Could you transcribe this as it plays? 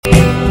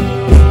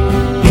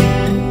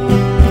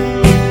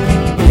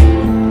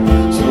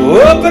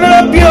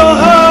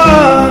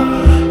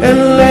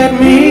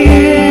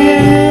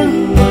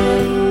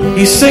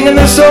He's singing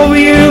this over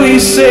you. He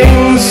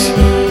sings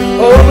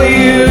over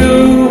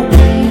you.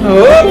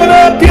 Open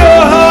up your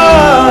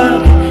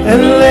heart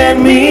and let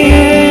me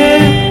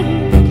in.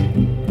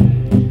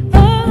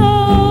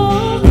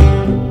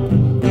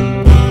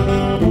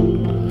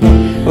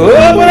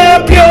 Open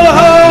up your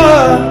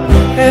heart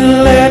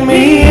and let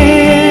me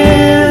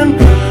in.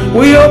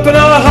 We open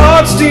our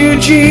hearts to you,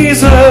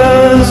 Jesus,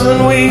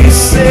 and we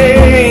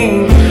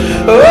sing.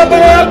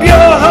 Open up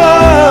your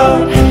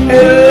heart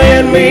and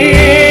let me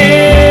in.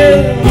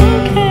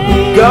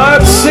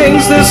 God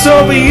sings this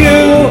over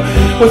you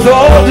with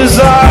all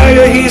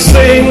desire. He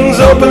sings,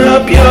 open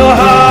up your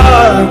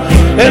heart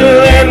and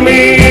let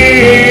me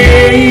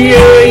in.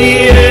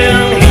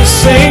 He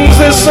sings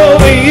this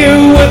over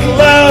you with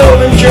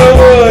love and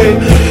joy.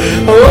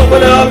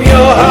 Open up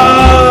your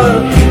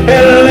heart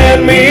and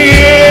let me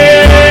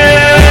in.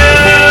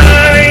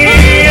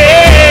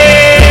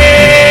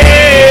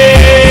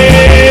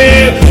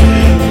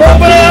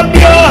 Open up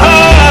your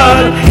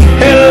heart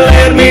and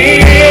let me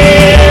in.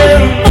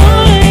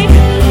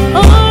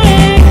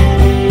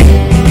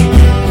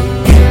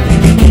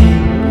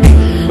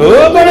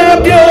 Open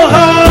up your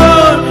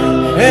heart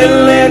and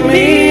let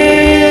me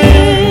in.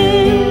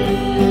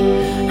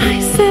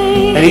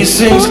 And he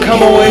sings,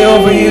 come away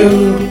over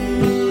you.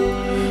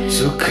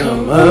 So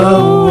come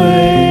away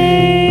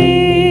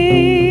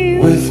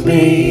with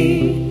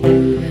me.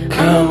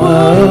 Come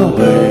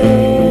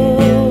away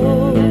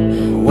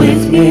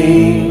with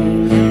me.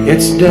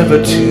 It's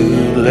never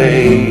too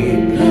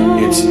late.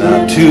 It's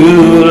not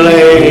too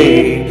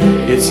late.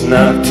 It's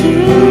not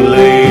too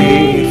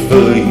late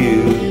for you.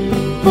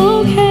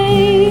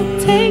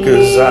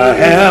 Cause I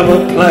have a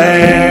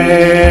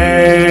plan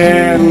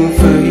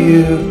for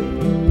you.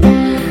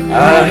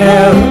 I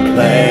have a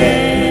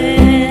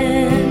plan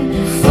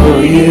for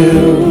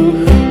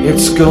you.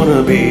 It's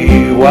gonna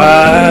be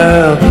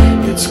wild.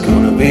 It's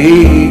gonna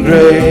be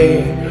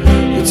great.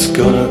 It's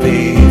gonna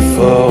be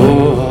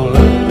full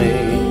of me.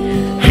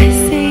 I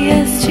say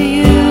yes to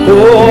you.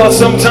 Oh,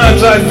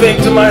 sometimes I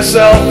think to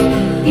myself,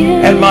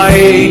 at my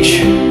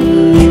age,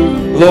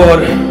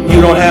 Lord, you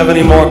don't have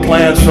any more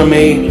plans for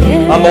me.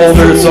 I'm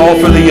older, it's all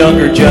for the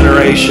younger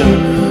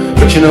generation.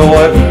 But you know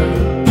what?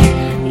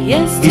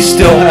 He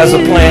still has a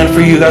plan for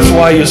you. That's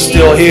why you're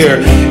still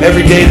here.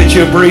 Every day that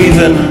you're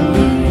breathing,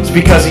 it's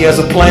because he has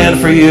a plan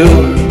for you.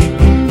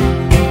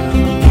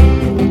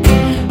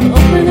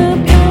 Open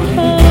up your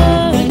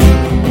heart.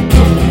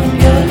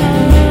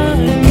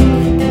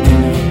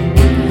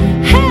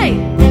 Hey!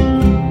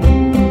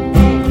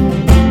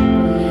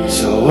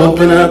 So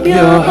open up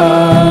your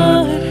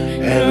heart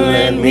and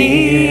let me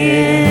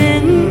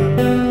in.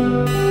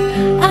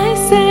 I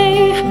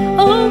say,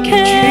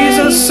 okay.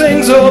 Jesus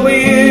sings over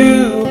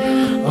you.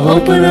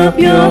 Open up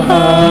your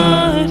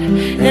heart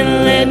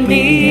and let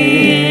me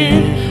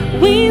in.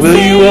 Will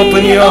you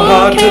open your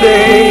heart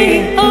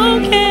today?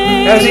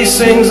 Okay. As he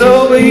sings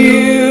over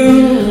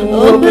you.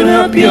 Open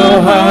up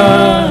your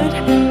heart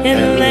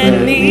and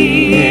let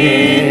me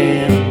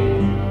in.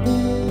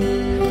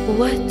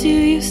 What do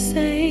you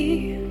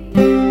say?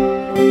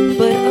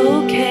 But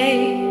okay.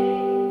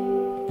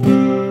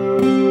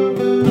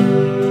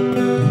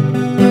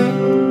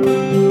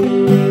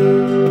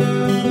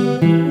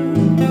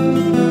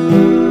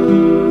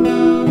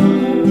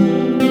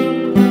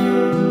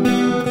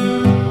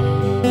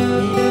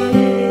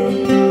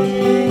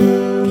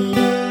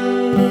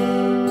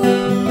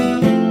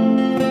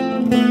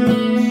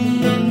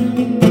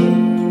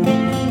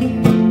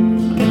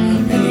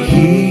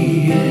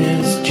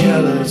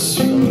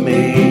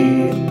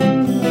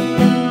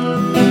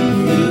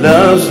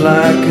 Love's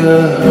like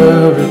a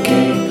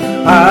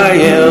hurricane. I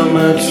am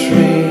a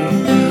tree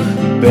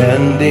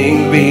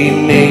bending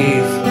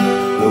beneath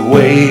the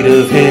weight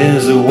of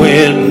his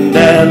wind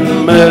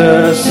and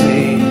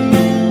mercy.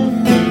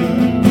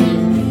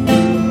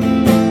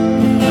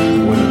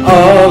 When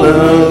all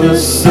of a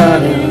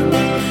sudden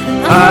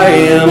I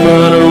am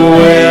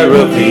unaware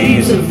of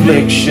these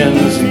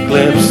afflictions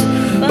eclipsed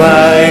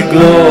by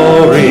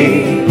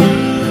glory,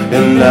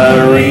 and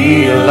I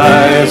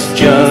realize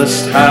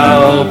just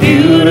how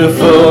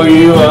beautiful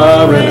you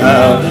are and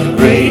how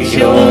great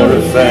your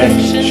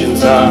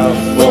affections are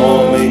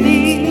for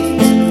me.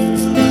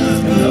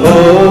 And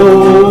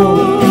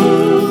oh,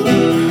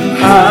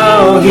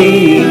 how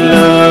he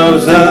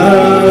loves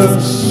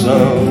us so.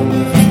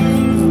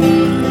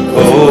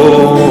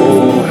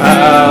 Oh,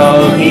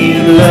 how he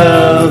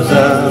loves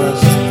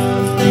us.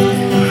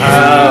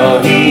 How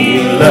he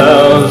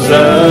loves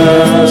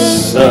us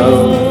so.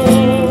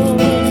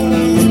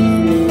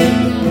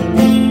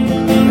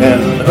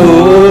 And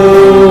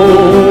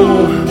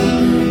oh,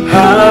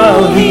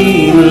 how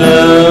he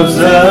loves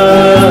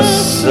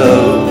us so.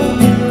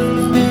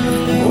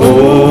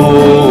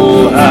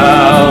 Oh,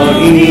 how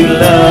he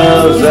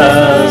loves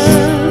us.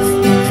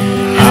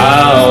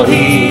 How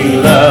he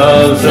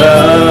loves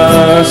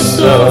us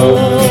so.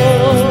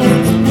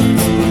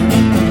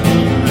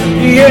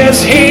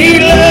 Yes, he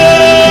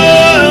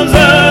loves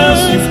us.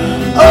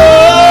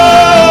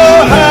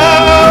 Oh,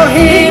 how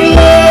he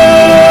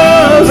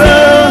loves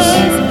us.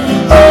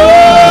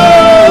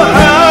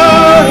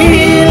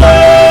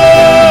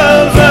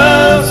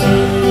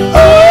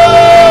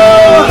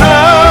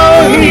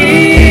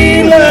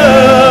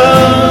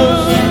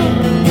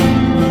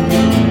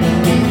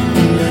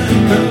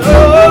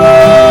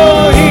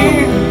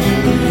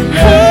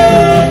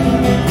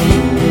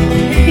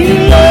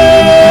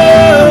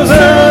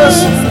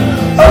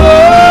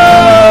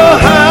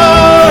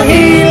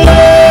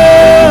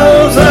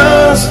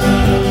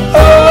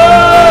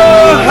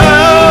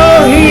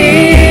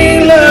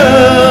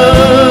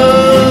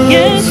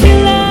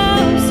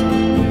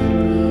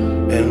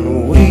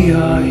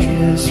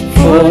 His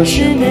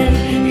portion and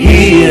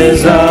He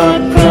is our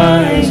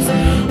prize,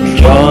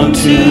 drawn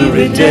to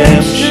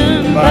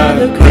redemption by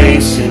the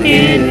grace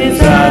in His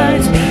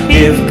eyes.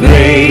 If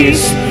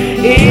grace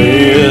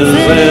is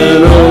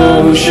an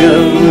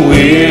ocean,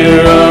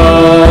 we're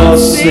all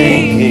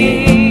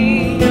sinking.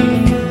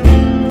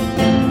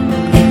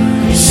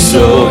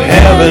 So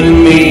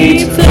heaven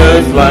meets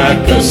earth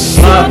like a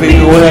sloppy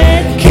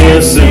wet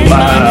kiss, and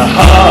my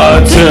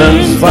heart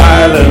turns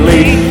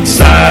violently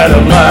inside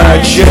of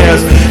my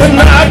chest. And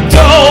I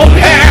don't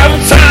have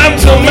time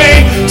to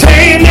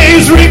maintain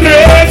these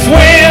regrets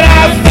when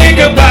I think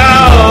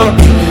about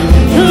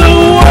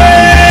the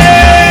way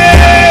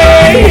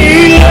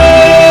He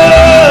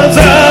loves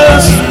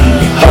us.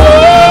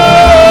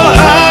 Oh,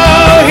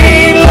 how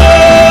He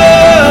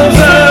loves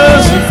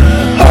us.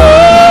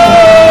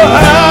 Oh,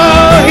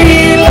 how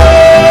He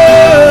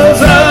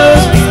loves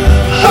us.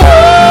 Oh,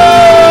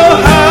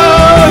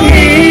 how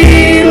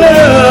He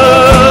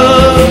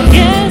loves.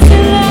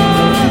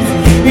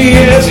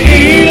 Yes,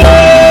 He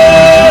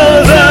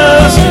loves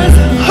us.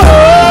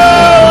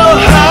 Oh,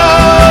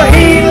 how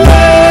He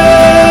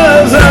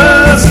loves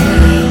us.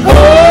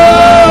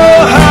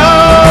 Oh,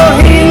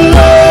 how He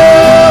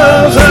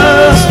loves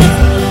us.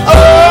 Oh,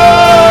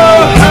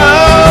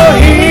 how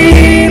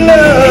He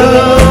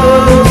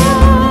loves.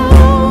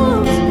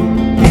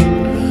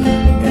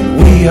 And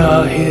we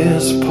are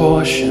His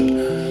portion.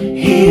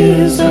 He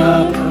is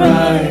our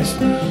prize,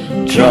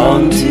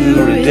 drawn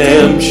to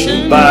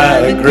redemption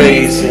by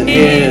grace in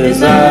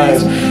His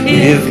eyes.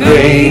 If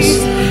grace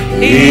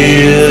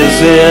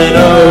is an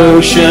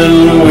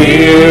ocean,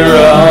 we're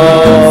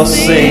all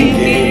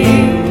sinking.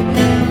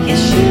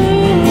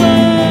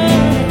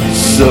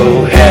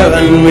 So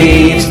heaven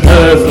meets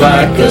earth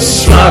like a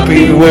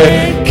sloppy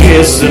wet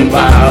kiss, and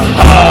my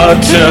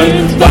heart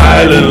turns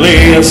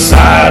violently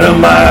inside of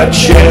my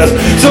chest.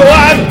 So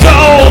I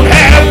don't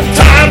have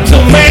time to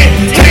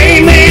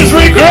maintain these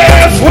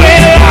regrets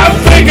when I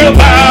think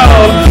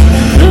about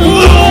the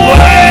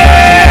way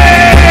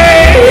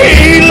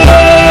He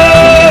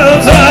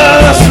loves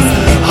us.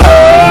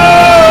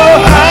 Oh,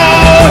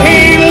 how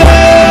He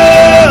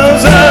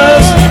loves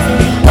us.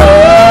 Oh,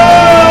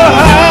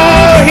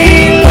 how He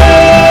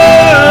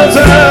loves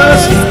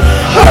us.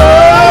 Oh,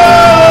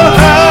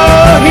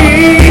 how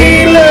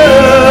He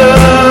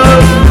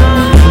loves.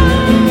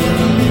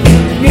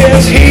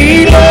 Yes,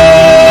 He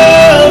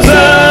loves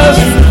us.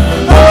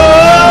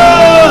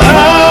 Oh,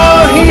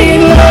 how He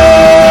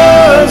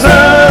loves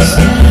us.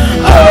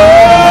 Oh,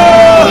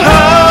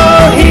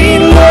 how He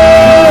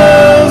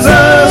loves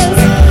us.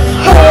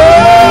 Oh,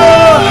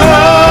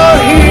 how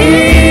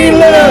He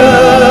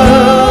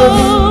loves.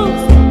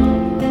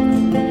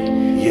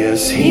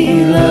 Yes,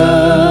 He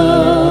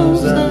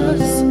loves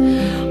us.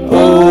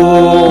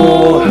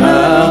 Oh,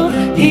 how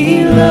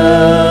He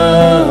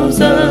loves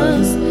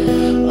us.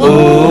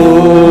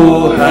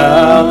 Oh,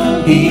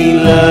 how He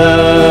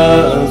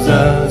loves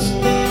us.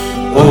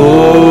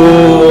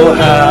 Oh,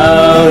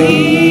 how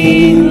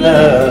He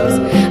loves.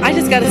 I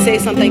just gotta say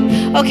something.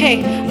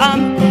 Okay,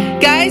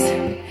 guys,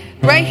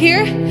 right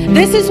here,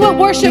 this is what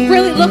worship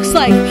really looks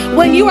like.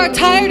 When you are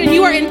tired and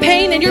you are in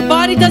pain and your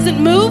body doesn't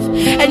move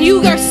and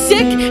you are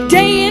sick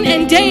day in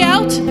and day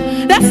out,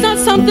 that's not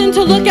something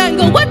to look at and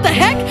go, what the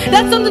heck?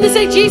 That's something to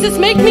say, Jesus,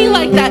 make me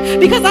like that,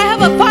 because I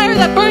have a fire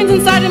that burns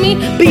inside of me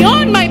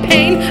beyond my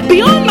pain,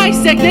 beyond my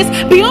sickness,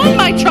 beyond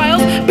my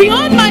trials,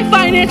 beyond my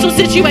financial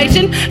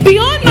situation,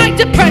 beyond my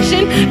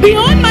depression,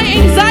 beyond my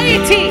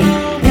anxiety,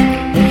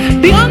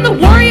 beyond the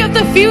worry of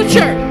the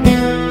future.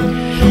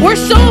 We're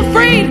so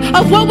afraid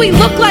of what we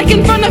look like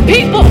in front of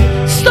people.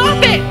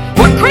 Stop it.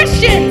 We're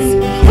Christians.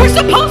 We're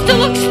supposed to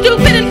look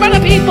stupid in front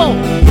of people.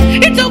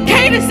 It's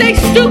okay to say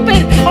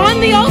stupid on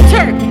the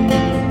altar.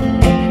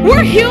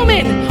 We're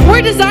human.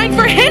 We're designed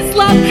for His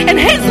love and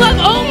His love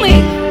only.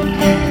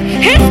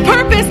 His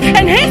purpose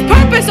and His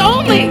purpose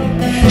only.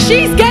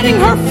 She's getting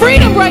her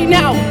freedom right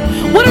now.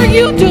 What are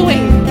you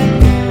doing?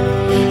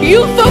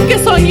 You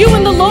focus on you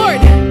and the Lord,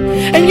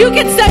 and you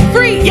get set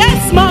free.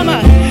 Yes,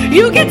 mama.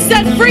 You get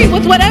set free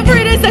with whatever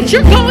it is that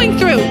you're going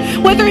through.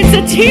 Whether it's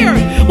a tear,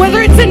 whether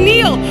it's a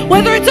kneel,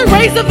 whether it's a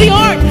raise of the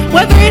arm,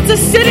 whether it's a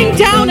sitting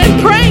down and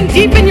praying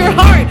deep in your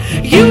heart.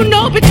 You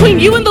know between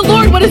you and the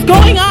Lord what is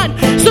going on.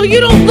 So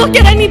you don't look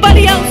at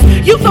anybody else.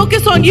 You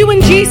focus on you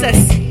and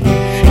Jesus.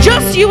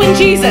 Just you and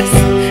Jesus.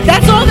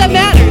 That's all that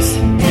matters.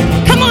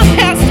 Come on,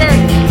 Pastor.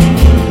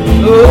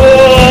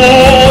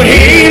 Oh,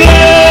 He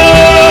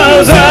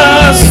loves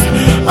us.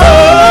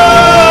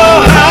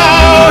 Oh,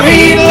 how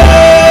He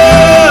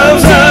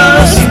loves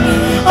us.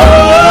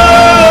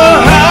 Oh,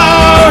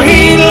 how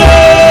He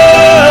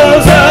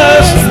loves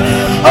us.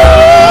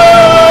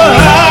 Oh,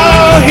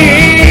 how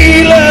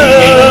He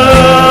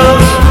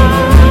loves.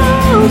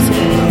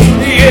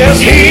 Yes,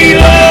 He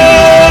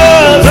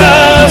loves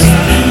us.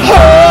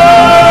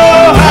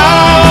 Oh,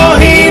 how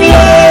He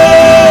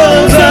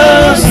loves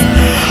us.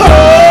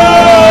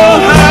 Oh,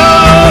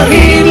 how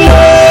He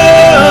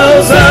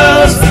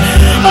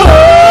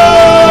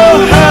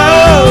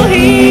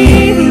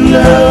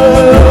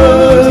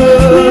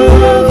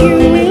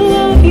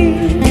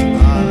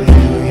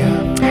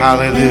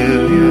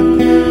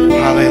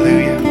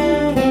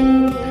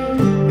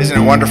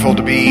it wonderful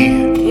to be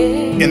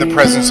in the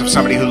presence of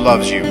somebody who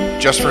loves you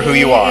just for who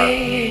you are.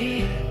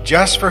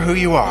 Just for who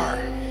you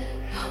are.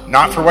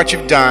 Not for what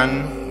you've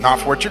done, not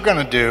for what you're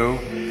going to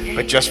do,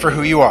 but just for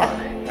who you are.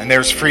 And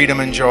there's freedom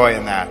and joy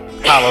in that.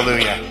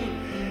 Hallelujah.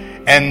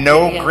 And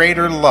no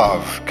greater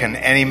love can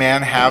any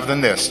man have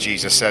than this,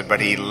 Jesus said, but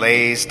he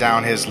lays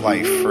down his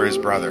life for his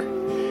brother.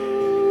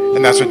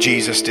 And that's what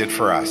Jesus did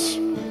for us.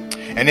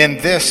 And in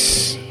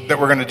this that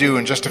we're going to do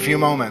in just a few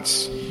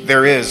moments,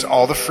 there is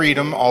all the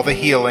freedom, all the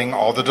healing,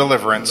 all the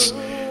deliverance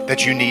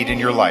that you need in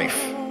your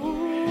life.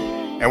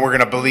 And we're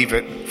going to believe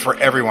it for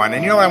everyone.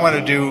 And you know what I want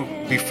to do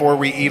before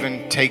we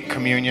even take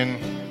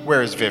communion?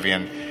 Where is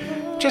Vivian?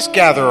 Just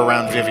gather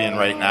around Vivian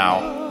right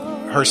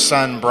now. Her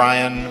son,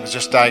 Brian, was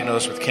just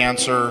diagnosed with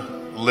cancer,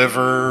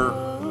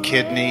 liver,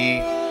 kidney.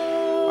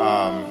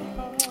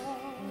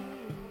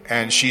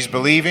 And she's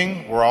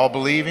believing. We're all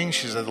believing.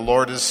 She said the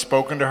Lord has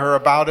spoken to her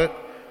about it.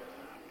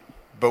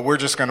 But we're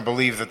just going to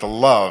believe that the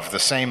love, the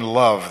same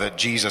love that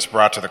Jesus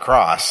brought to the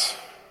cross,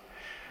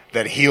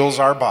 that heals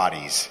our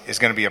bodies, is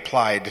going to be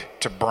applied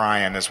to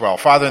Brian as well.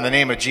 Father, in the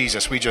name of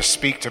Jesus, we just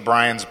speak to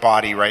Brian's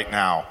body right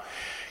now.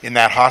 In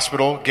that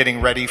hospital,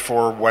 getting ready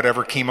for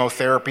whatever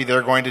chemotherapy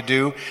they're going to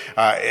do.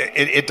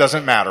 It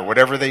doesn't matter.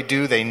 Whatever they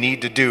do, they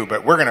need to do.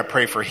 But we're going to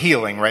pray for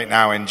healing right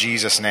now in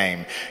Jesus'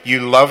 name.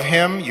 You love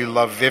him. You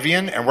love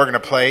Vivian. And we're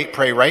going to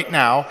pray right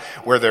now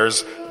where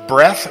there's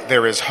breath,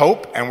 there is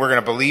hope, and we're going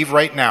to believe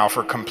right now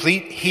for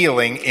complete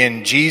healing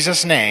in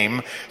Jesus'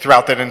 name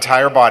throughout that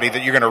entire body,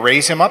 that you're going to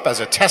raise him up as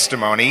a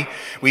testimony.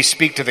 We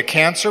speak to the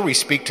cancer, we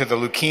speak to the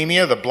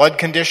leukemia, the blood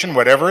condition,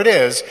 whatever it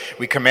is,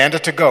 we command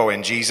it to go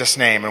in Jesus'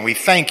 name. And we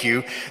thank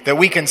you that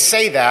we can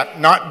say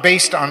that not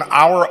based on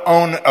our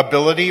own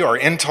ability or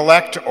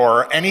intellect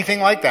or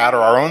anything like that, or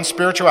our own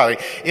spirituality.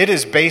 It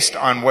is based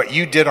on what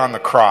you did on the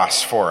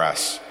cross for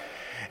us.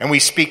 And we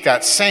speak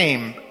that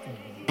same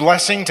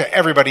blessing to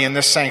everybody in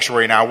this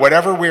sanctuary now,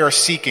 whatever we are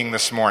seeking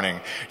this morning.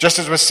 Just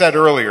as was said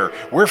earlier,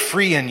 we're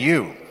free in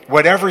you.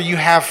 Whatever you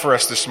have for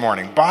us this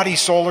morning, body,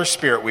 soul, or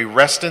spirit, we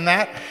rest in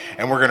that,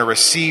 and we're going to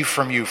receive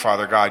from you,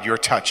 Father God, your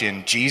touch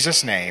in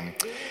Jesus' name.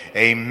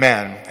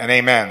 Amen and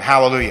amen.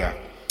 Hallelujah.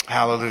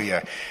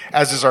 Hallelujah.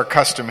 As is our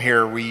custom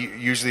here, we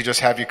usually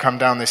just have you come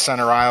down the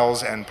center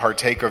aisles and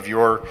partake of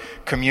your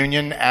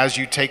communion. As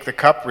you take the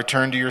cup,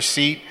 return to your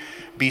seat.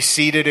 Be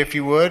seated if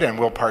you would, and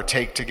we'll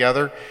partake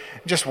together.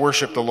 Just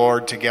worship the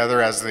Lord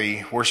together as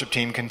the worship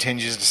team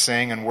continues to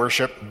sing and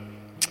worship.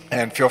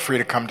 And feel free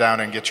to come down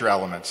and get your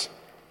elements.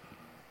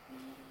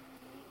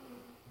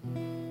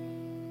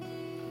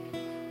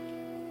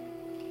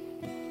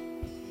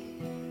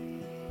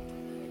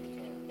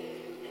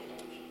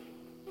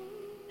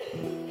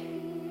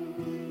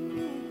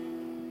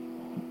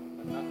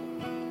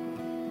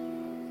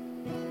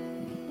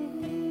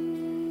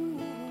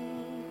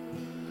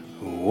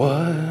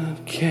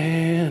 What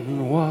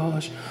can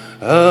wash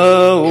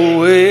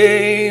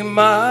away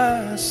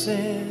my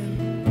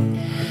sin?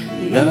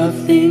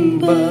 Nothing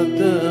but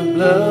the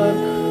blood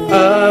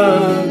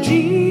of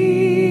Jesus.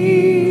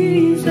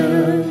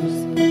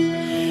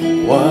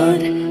 What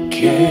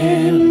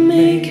can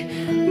make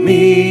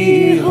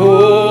me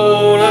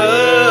whole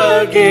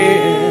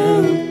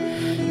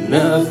again?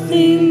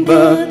 Nothing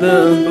but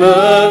the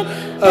blood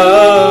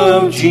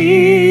of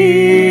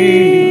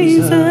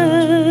Jesus.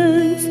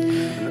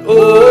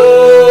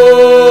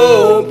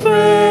 Oh,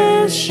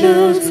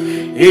 precious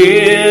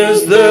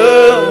is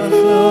the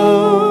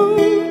flow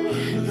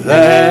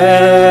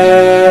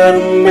that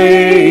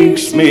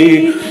makes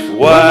me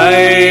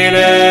white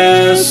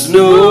as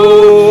snow.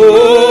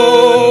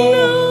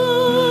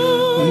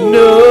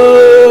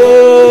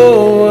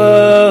 No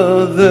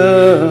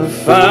other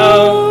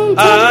fount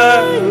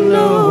I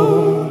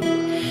know,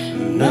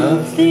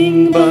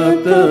 nothing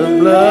but the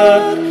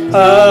blood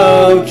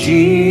of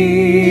Jesus.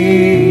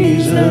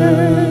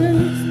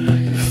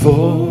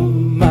 For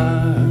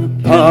my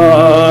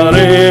part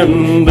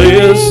in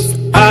this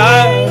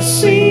I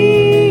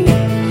see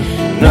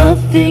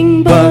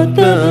nothing but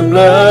the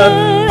blood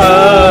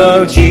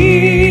of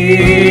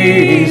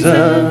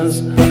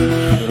Jesus.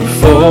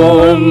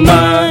 For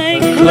my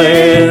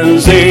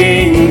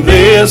cleansing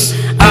this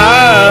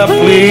I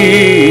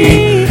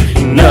plead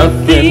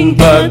nothing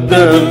but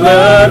the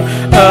blood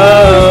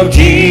of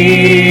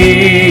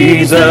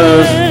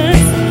Jesus.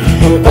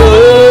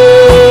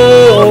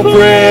 Oh,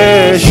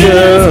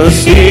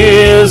 precious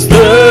is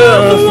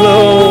the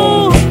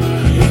flow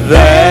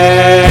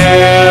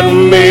that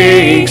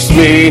makes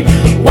me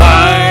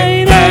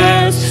white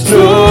as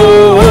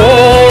snow.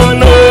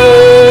 No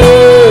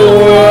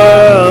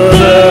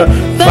other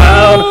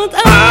fount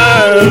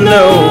I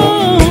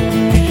know,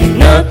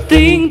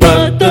 nothing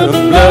but the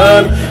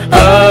blood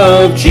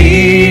of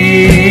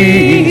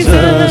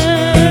Jesus.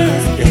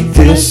 And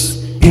this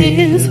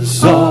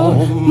is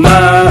all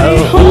my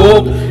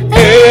hope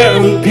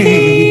and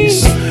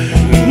peace,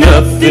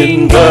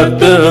 nothing but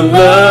the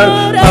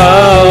blood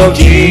of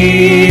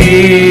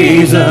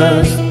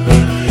Jesus.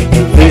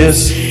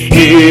 This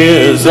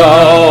is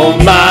all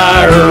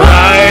my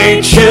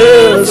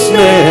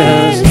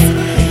righteousness,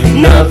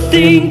 nothing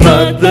nothing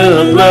but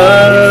the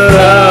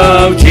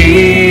blood of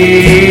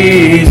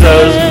Jesus.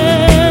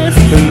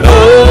 And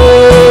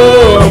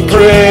oh,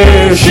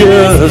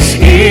 precious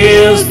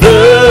is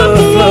the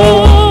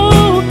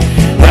flow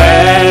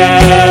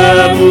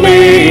that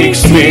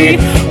makes me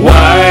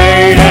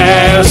white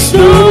as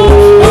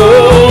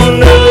snow.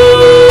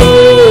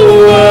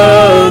 No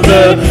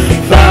other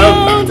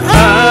fount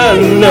I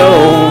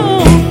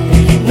know,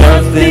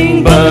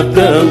 nothing but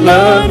the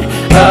blood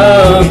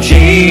of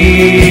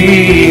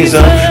Jesus.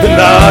 And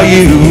are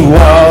you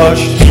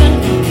washed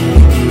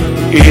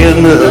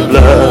in the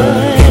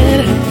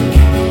blood,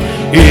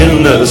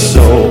 in the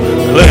soul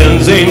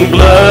cleansing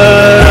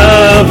blood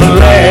of the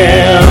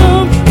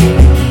Lamb?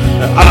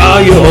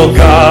 Are your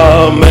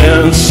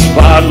garments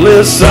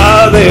spotless?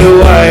 Are they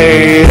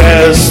white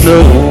as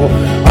snow?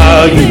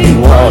 Are you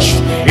washed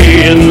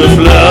in the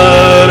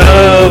blood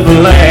of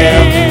the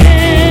Lamb?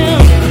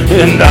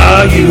 And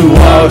are you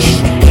washed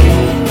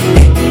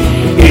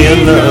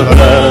in the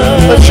blood?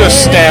 Let's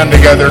just stand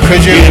together,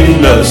 could you?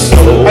 In the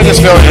soul I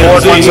just feel the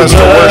Lord wants us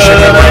to worship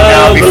Him right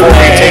now before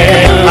we take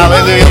Him.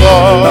 Hallelujah,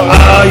 Lord.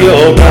 Are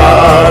your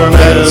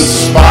garments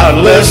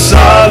spotless?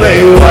 Are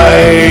they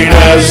white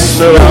as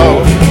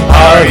snow?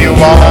 Are you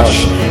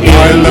washed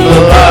in the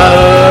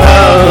blood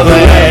of the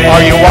Lamb?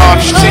 Are you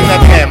washed? Sing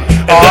that hymn.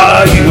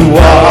 Are you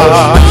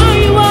washed?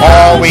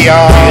 All we In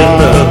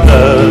are. the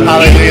blood,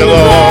 Hallelujah,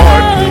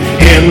 Lord.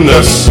 in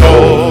the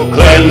soul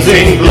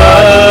cleansing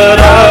blood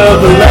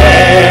of the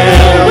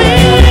Lamb.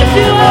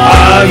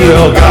 Are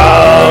your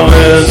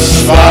garments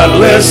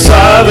spotless?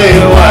 Are they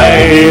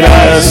white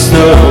as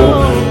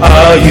snow?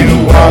 Are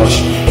you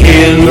washed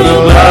in the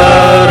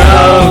blood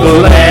of the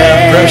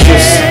Lamb?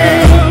 Precious.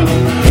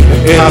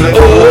 And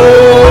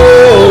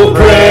oh,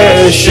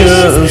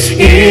 precious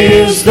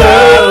is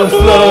the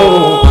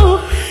flow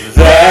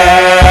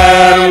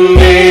that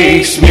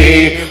makes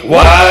me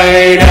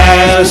white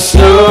as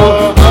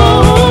snow.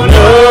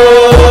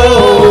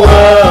 No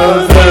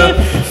other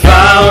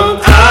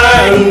fount I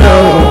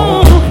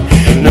know,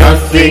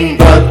 nothing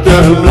but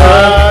the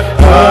blood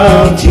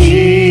of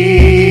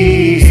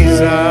Jesus.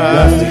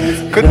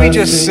 Could we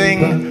just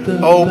sing,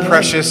 "Oh,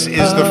 precious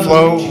is the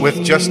flow,"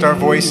 with just our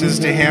voices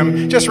to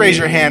Him? Just raise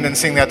your hand and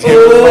sing that to Him.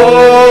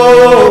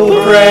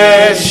 Oh,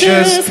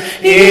 precious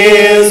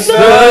is the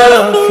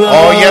flow.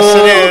 Oh, yes,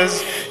 it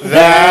is.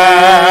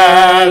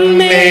 That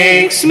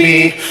makes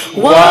me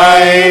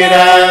white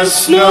as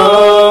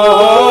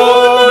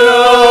snow.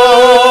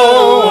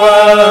 No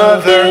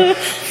other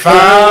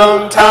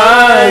fount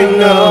I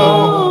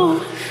know,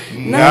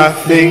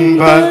 nothing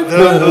but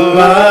the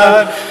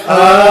blood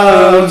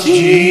of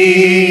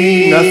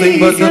Jesus. Nothing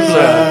but the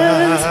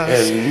blood,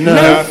 and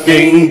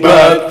nothing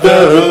but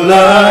the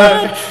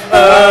blood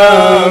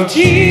of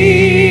Jesus.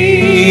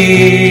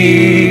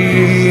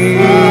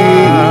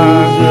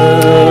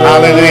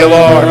 Hallelujah,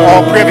 Lord.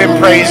 All give Him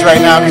praise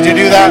right now. Could you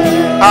do that?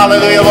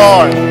 Hallelujah,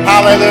 Lord.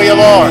 Hallelujah,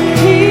 Lord.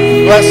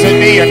 Blessed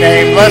be your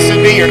name.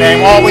 Blessed be your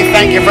name. Oh, we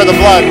thank you for the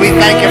blood. We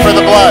thank you for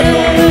the blood.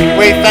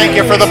 We thank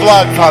you for the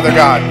blood, Father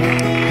God.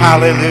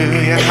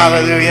 Hallelujah.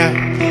 Hallelujah.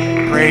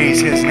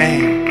 Praise His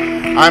name.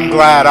 I'm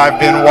glad I've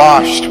been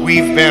washed.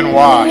 We've been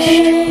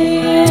washed.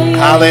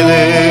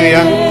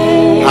 Hallelujah.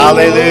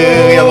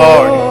 Hallelujah,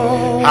 Lord.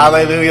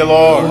 Hallelujah,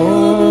 Lord.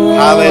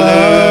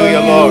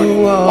 Hallelujah, Lord.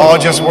 Oh,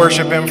 just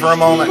worship Him for a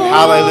moment.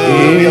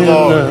 Hallelujah,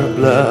 Lord.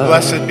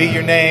 Blessed be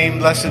your name.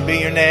 Blessed be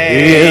your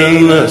name.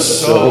 In the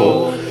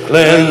soul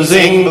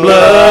cleansing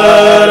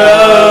blood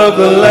of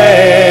the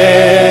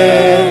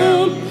Lamb,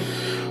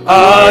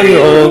 are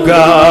your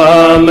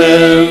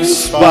garments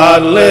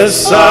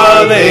spotless?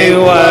 Are they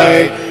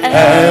white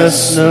as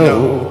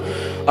snow?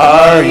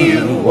 Are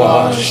you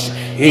washed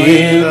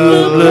in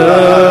the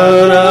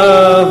blood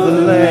of the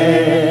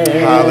Lamb?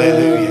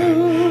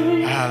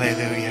 Hallelujah.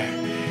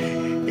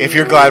 Hallelujah. If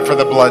you're glad for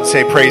the blood,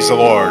 say praise the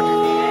Lord.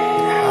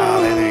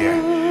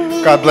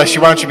 Hallelujah. God bless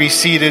you. Why don't you be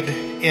seated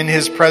in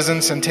His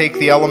presence and take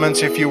the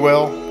elements, if you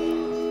will.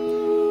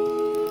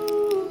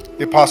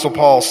 The Apostle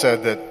Paul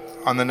said that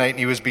on the night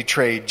he was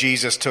betrayed,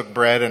 Jesus took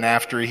bread, and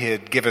after he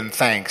had given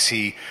thanks,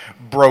 he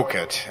broke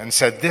it and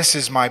said, "This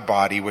is my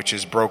body, which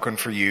is broken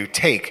for you.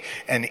 Take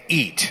and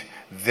eat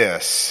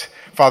this."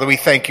 Father, we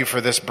thank you for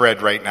this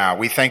bread right now.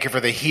 We thank you for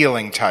the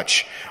healing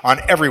touch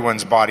on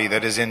everyone's body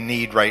that is in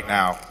need right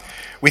now.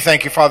 We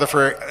thank you, Father,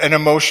 for an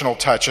emotional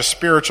touch, a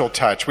spiritual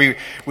touch. We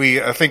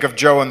think of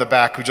Joe in the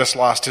back who just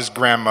lost his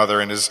grandmother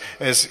and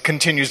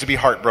continues to be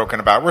heartbroken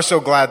about. We're so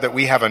glad that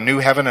we have a new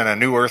heaven and a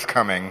new earth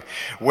coming,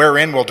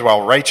 wherein will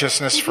dwell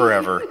righteousness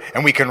forever,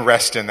 and we can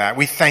rest in that.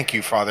 We thank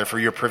you, Father, for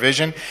your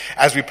provision.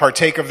 As we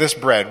partake of this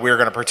bread, we're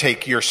going to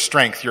partake your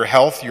strength, your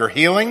health, your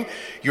healing,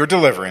 your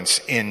deliverance,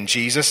 in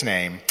Jesus'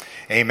 name.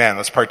 Amen.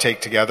 Let's partake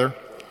together.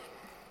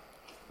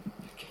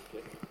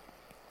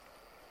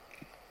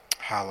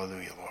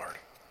 Hallelujah, Lord.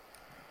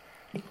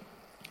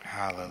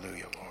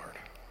 Hallelujah, Lord.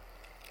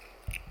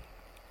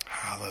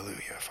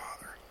 Hallelujah,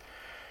 Father.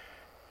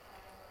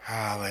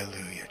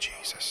 Hallelujah,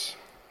 Jesus.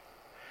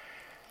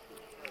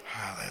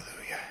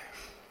 Hallelujah.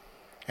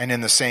 And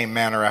in the same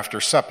manner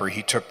after supper,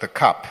 he took the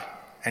cup,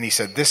 and he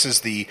said, "This is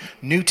the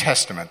New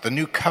Testament, the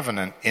new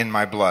covenant in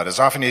my blood.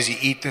 As often as you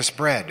eat this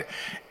bread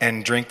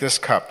and drink this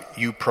cup,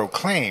 you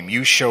proclaim,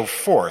 you show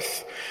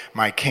forth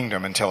my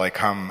kingdom until I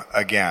come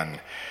again."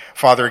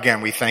 Father,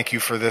 again, we thank you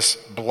for this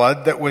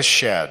blood that was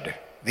shed.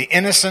 The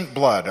innocent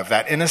blood of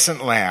that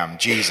innocent lamb,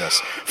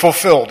 Jesus,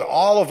 fulfilled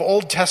all of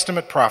Old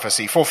Testament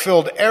prophecy,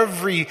 fulfilled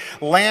every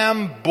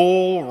lamb,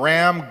 bull,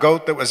 ram,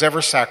 goat that was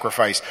ever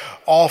sacrificed,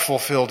 all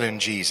fulfilled in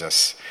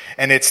Jesus.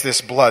 And it's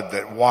this blood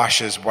that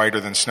washes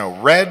whiter than snow.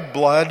 Red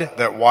blood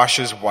that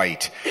washes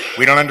white.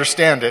 We don't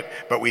understand it,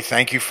 but we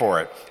thank you for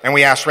it. And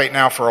we ask right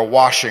now for a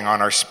washing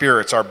on our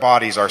spirits, our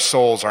bodies, our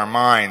souls, our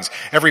minds,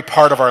 every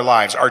part of our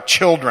lives, our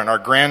children, our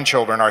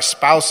grandchildren, our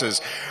spouses,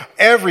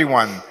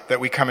 everyone that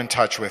we come in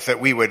touch with, that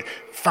we would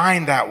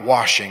find that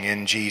washing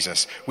in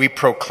Jesus. We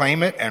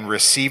proclaim it and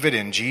receive it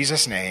in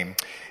Jesus' name.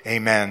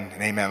 Amen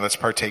and amen. Let's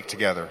partake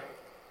together.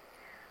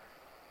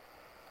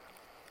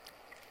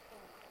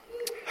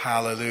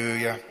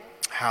 Hallelujah.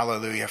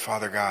 Hallelujah,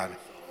 Father God.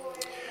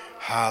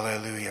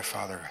 Hallelujah,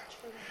 Father.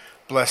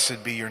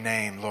 Blessed be your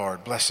name,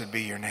 Lord. Blessed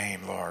be your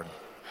name, Lord.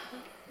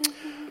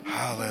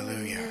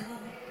 Hallelujah.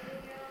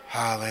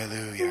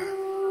 Hallelujah.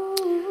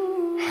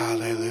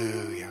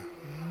 Hallelujah.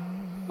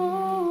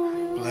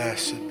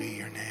 Blessed be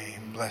your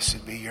name.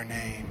 Blessed be your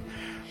name.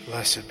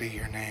 Blessed be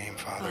your name,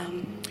 Father.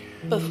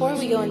 Before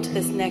we go into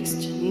this next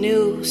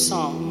new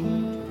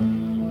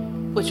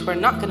song, which we're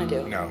not going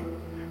to do. No.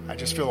 I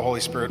just feel the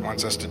Holy Spirit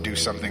wants us to do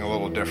something a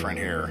little different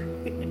here.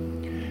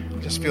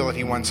 I just feel that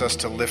he wants us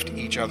to lift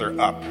each other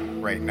up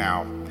right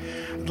now.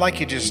 I'd like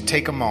you to just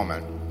take a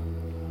moment,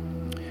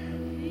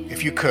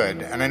 if you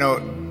could, and I know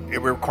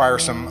it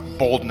requires some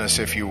boldness,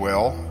 if you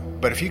will,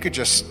 but if you could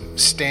just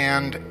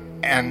stand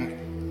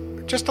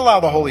and just allow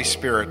the Holy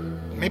Spirit,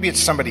 maybe it's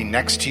somebody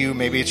next to you,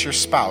 maybe it's your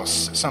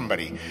spouse,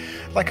 somebody.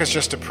 I'd like us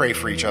just to pray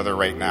for each other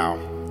right now.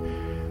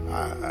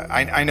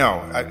 I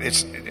know,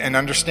 and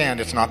understand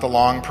it's not the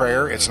long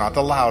prayer, it's not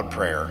the loud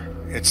prayer,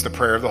 it's the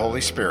prayer of the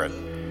Holy Spirit.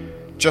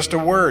 Just a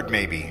word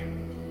maybe,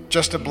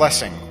 just a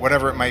blessing,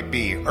 whatever it might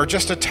be, or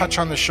just a touch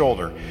on the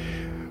shoulder.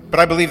 But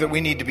I believe that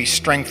we need to be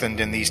strengthened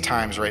in these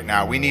times right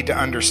now. We need to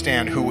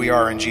understand who we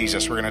are in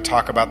Jesus. We're going to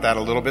talk about that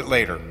a little bit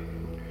later.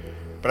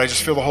 But I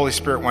just feel the Holy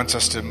Spirit wants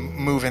us to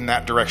move in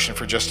that direction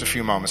for just a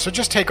few moments. So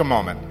just take a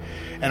moment,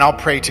 and I'll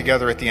pray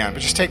together at the end.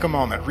 But just take a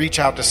moment. Reach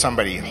out to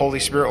somebody.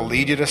 Holy Spirit will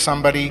lead you to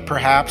somebody,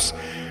 perhaps,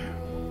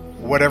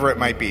 whatever it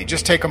might be.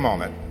 Just take a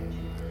moment.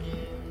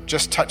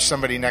 Just touch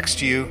somebody next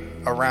to you,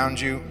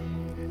 around you.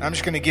 And I'm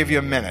just going to give you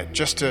a minute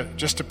just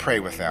to pray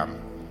with them.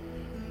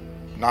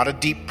 Not a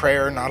deep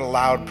prayer, not a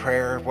loud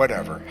prayer,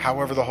 whatever.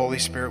 However the Holy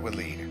Spirit would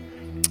lead.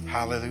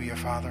 Hallelujah,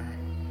 Father.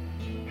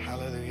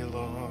 Hallelujah,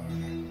 Lord.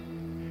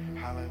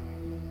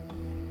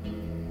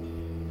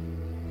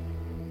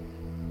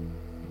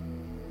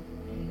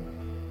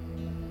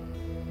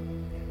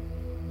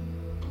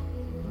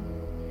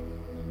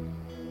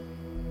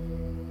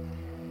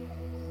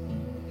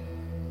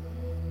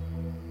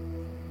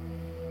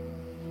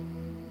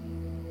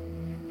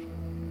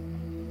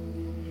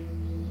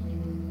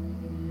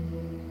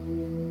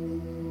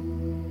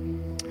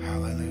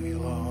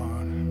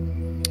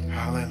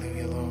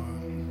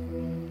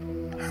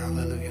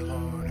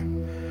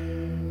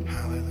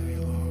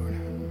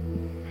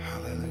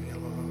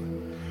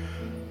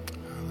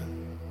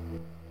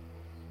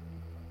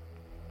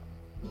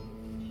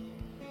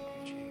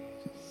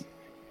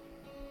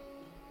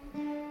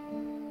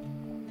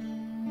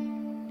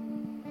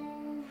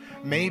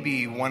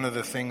 Maybe one of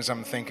the things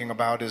I'm thinking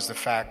about is the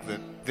fact that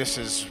this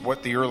is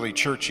what the early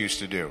church used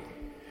to do.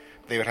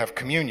 They would have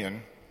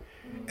communion,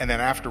 and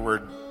then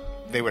afterward,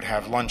 they would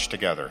have lunch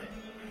together.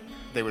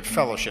 They would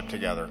fellowship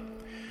together.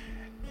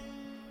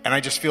 And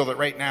I just feel that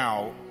right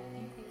now,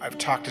 I've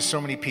talked to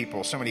so many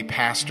people, so many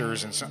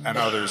pastors and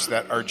others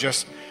that are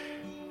just,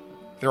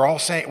 we're all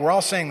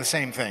saying the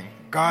same thing.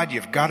 God,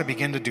 you've got to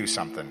begin to do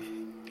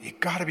something.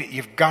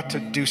 You've got to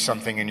do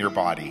something in your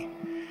body.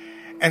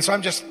 And so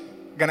I'm just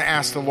going to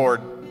ask the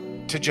Lord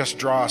to just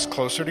draw us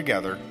closer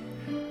together,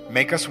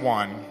 make us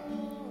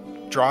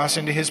one, draw us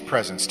into his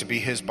presence to be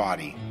his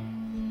body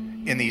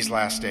in these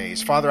last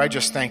days. Father, I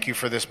just thank you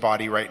for this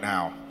body right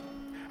now.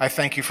 I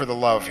thank you for the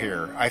love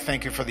here. I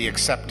thank you for the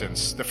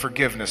acceptance, the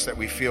forgiveness that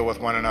we feel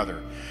with one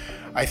another.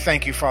 I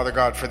thank you, Father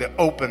God, for the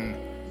openness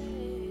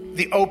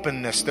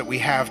that we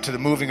have to the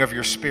moving of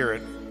your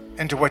Spirit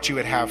and to what you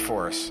would have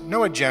for us. No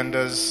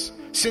agendas,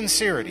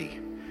 sincerity.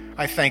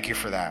 I thank you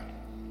for that.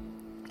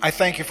 I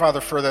thank you,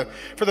 Father, for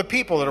the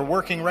people that are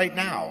working right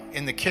now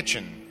in the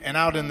kitchen and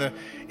out in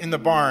the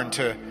barn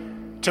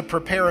to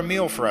prepare a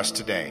meal for us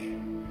today.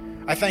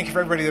 I thank you for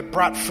everybody that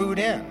brought food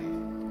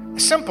in. A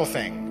simple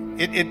thing.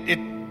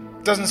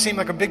 It doesn't seem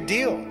like a big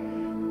deal,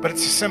 but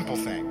it's a simple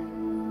thing.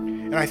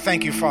 And I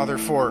thank you, Father,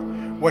 for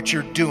what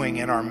you're doing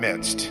in our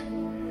midst.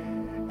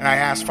 And I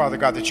ask, Father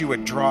God, that you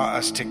would draw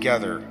us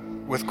together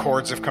with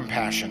cords of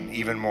compassion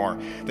even more,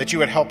 that you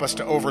would help us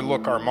to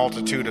overlook our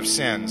multitude of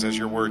sins, as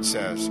your word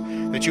says,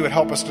 that you would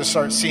help us to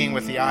start seeing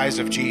with the eyes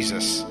of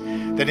Jesus,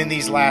 that in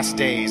these last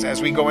days,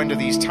 as we go into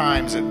these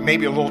times that may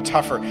be a little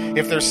tougher,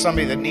 if there's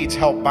somebody that needs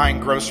help buying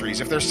groceries,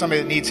 if there's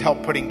somebody that needs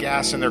help putting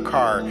gas in their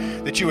car,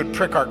 that you would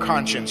prick our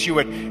conscience, you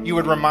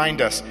would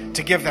remind us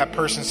to give that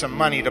person some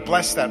money, to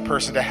bless that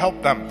person, to help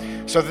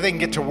them so that they can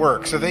get to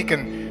work, so they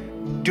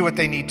can do what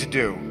they need to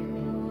do.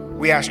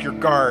 We ask your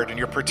guard and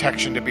your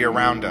protection to be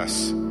around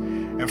us.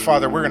 And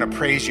Father, we're going to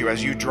praise you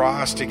as you draw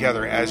us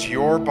together as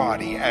your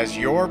body,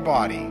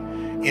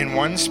 in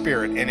one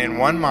spirit and in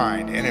one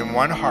mind and in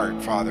one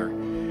heart, Father,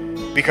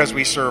 because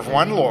we serve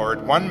one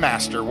Lord, one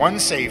Master, one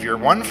Savior,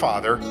 one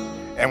Father,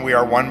 and we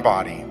are one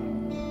body.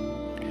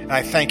 And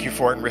I thank you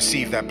for it and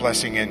receive that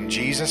blessing in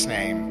Jesus'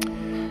 name.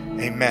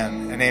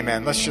 Amen and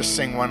amen. Let's just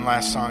sing one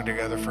last song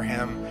together for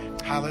him.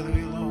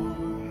 Hallelujah, Lord.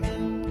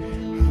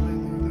 Hallelujah,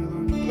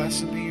 Lord.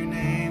 Blessed be your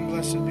name.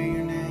 Blessed be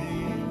your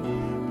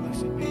name.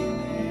 Blessed be your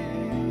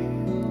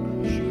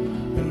name.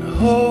 And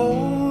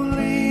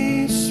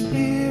Holy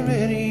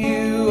Spirit,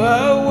 you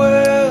are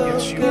welcome.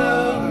 Yes, you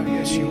are.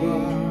 Yes, you are.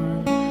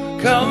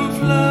 Come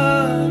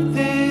flood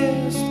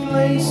this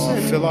place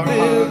and fill our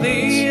fill hearts.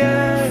 the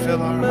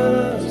Fill our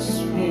hearts.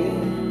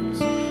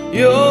 atmosphere.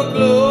 Your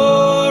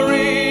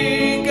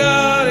glory,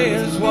 God,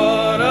 is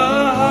what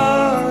our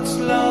hearts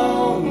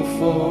long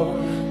for.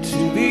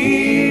 To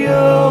be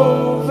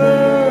overcome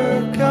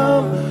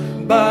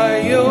by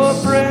your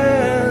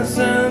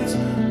presence,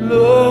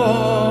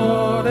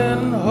 Lord,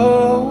 and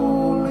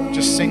Holy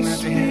Just sing that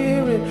to him.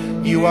 Spirit,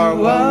 You are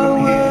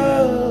welcome here.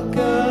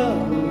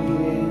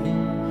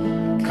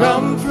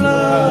 Come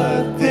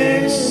flood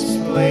this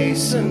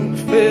place and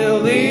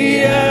fill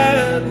the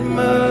atmosphere.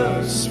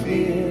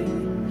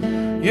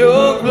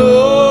 Your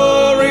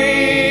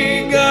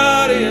glory,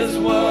 God, is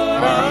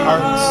what our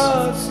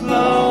hearts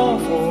long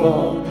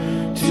for.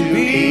 To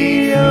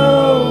be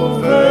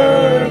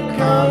overcome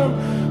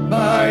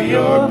by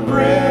your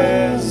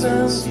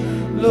presence,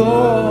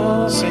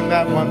 Lord. Sing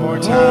that one more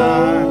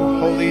time.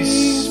 Holy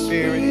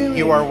Spirit,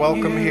 you are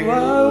welcome You here.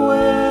 are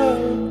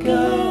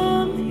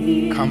welcome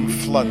here. Come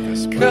flood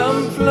this place.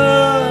 Come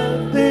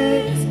flood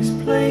this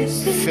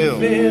place and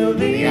Fill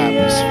the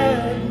atmosphere.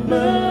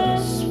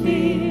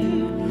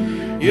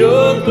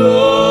 Your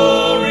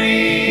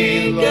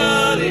glory,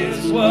 God,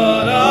 is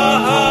what our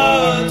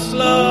hearts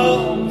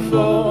long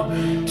for.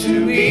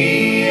 To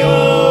be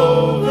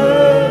overcome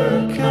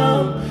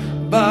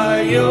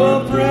by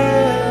your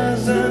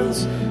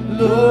presence,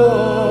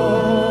 Lord.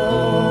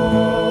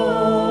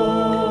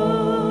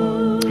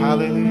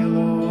 Hallelujah,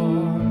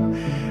 Lord.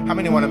 How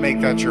many want to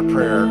make that your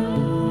prayer?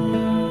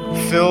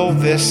 Fill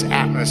this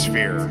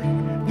atmosphere.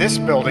 This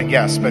building,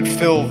 yes, but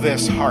fill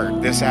this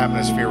heart, this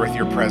atmosphere with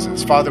your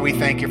presence. Father, we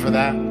thank you for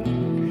that.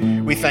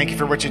 We thank you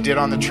for what you did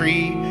on the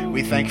tree.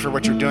 We thank you for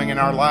what you're doing in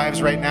our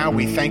lives right now.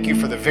 We thank you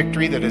for the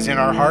victory that is in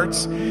our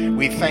hearts.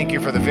 We thank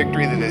you for the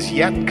victory that is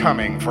yet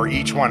coming for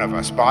each one of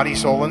us, body,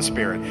 soul, and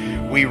spirit.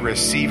 We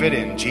receive it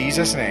in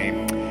Jesus'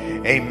 name.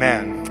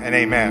 Amen and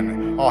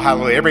amen. Oh,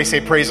 hallelujah. Everybody say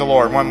praise the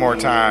Lord one more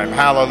time.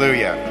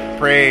 Hallelujah.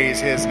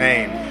 Praise his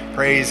name.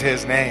 Praise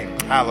his name.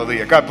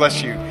 Hallelujah. God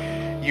bless you.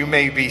 You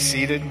may be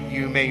seated.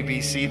 You may be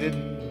seated.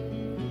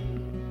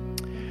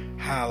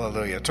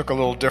 Hallelujah. Took a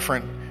little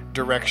different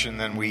direction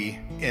than we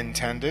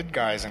intended,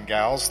 guys and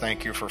gals.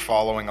 Thank you for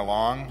following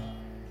along.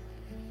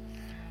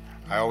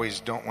 I always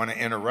don't want to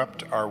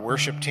interrupt our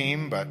worship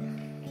team, but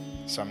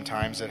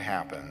sometimes it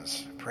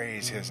happens.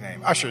 Praise his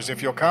name. Ushers,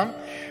 if you'll come,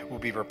 we'll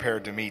be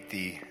prepared to meet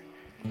the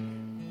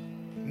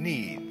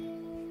need.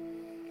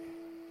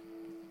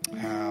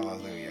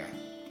 Hallelujah.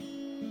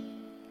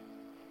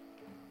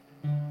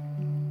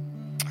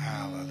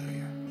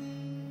 Hallelujah.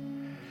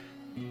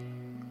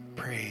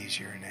 Praise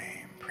your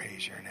name.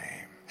 Praise your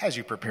name. As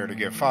you prepare to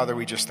give, Father,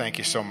 we just thank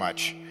you so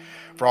much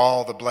for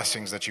all the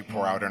blessings that you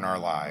pour out in our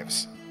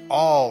lives,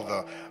 all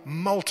the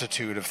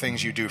multitude of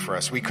things you do for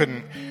us. We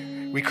couldn't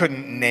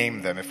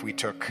name them if we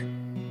took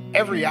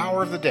every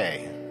hour of the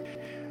day.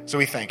 So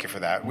we thank you for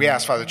that. We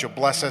ask, Father, that you'll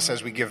bless us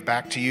as we give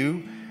back to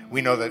you.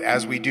 We know that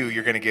as we do,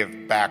 you're going to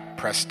give back,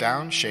 pressed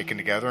down, shaken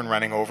together, and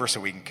running over so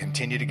we can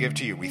continue to give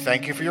to you. We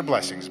thank you for your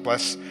blessings.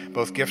 Bless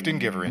both gift and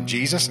giver in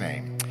Jesus'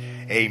 name.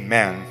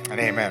 Amen and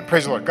amen.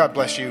 Praise the Lord. God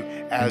bless you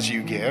as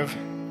you give.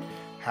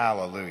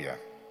 Hallelujah.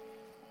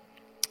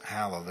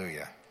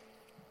 Hallelujah.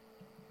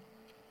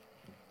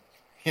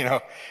 You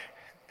know,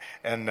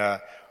 and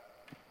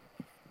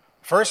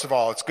first of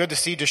all, it's good to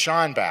see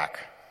Deshaun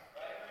back.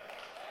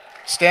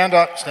 Stand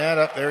up, stand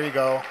up. There you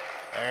go.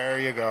 There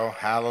you go.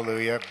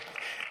 Hallelujah.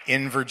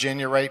 In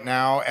Virginia right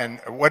now.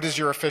 And what is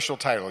your official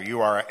title?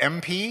 You are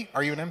an MP?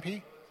 Are you an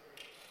MP?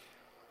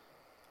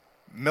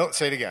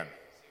 Say it again.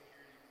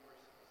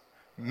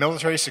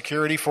 Military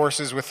Security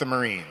Forces with the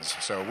Marines.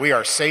 So we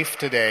are safe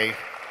today.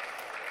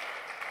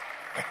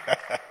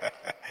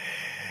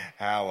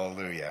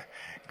 Hallelujah.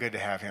 Good to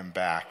have him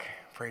back.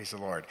 Praise the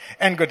Lord.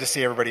 And good to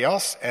see everybody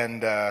else.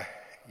 And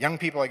young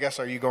people, I guess,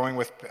 are you going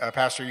with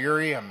Pastor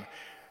Yuri?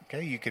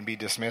 Okay, you can be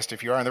dismissed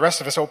if you are. And the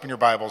rest of us, open your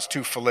Bibles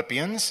to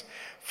Philippians.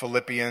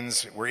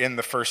 Philippians, we're in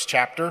the first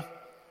chapter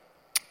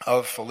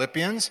of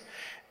Philippians.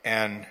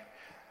 And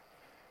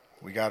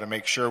We got to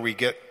make sure we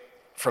get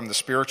from the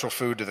spiritual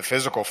food to the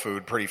physical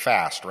food pretty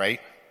fast, right?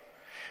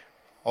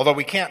 Although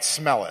we can't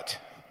smell it.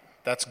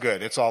 That's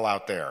good. It's all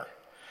out there.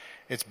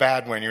 It's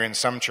bad when you're in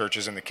some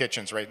churches and the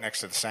kitchen's right next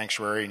to the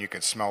sanctuary and you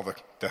can smell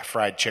the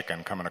fried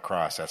chicken coming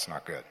across. That's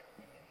not good.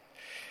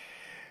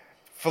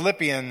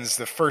 Philippians,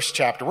 the first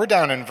chapter. We're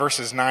down in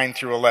verses 9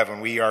 through 11.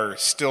 We are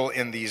still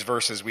in these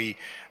verses. We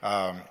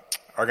are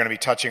going to be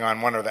touching on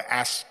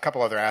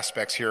couple other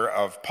aspects here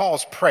of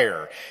Paul's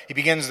prayer. He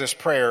begins this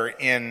prayer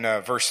in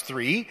verse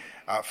 3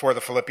 for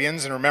the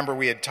Philippians. And remember,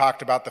 we had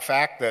talked about the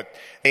fact that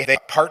they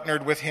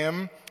partnered with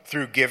him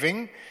through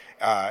giving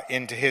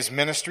into his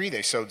ministry.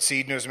 They sowed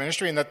seed into his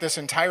ministry, and that this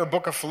entire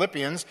book of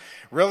Philippians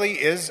really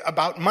is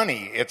about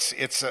money.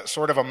 It's a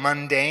sort of a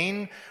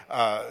mundane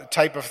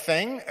type of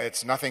thing.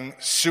 It's nothing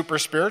super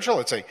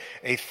spiritual. It's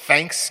a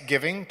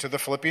thanksgiving to the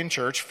Philippian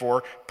church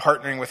for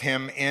partnering with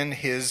him in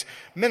his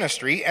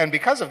ministry, and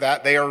because of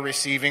that, they are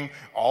receiving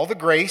all the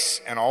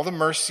grace and all the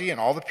mercy and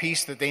all the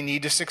peace that they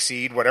need to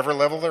succeed, whatever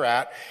level they're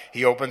at.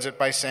 He opens it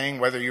by saying,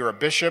 whether you're a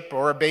bishop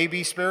or a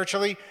baby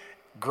spiritually,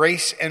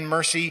 grace and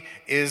mercy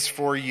is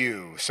for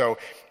you. So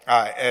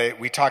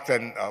we talked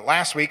then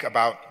last week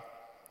about,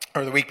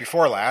 or the week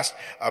before last,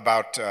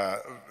 about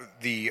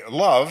the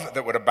love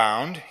that would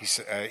abound. He's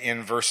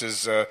in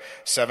verses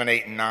 7,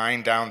 8, and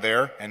 9 down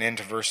there, and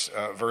into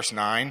verse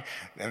 9.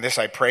 And this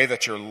I pray,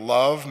 that your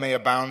love may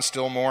abound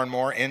still more and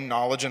more in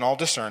knowledge and all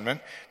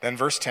discernment. Then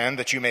verse 10,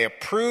 that you may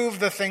approve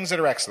the things that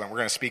are excellent. We're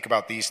going to speak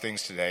about these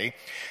things today.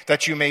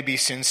 That you may be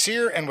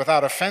sincere and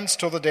without offense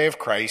till the day of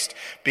Christ,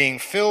 being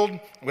filled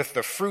with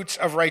the fruits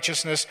of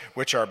righteousness,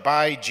 which are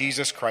by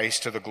Jesus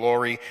Christ, to the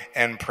glory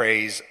and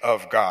praise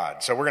of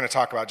God. So we're going to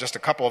talk about just a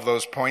couple of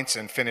those points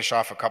and finish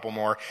off a couple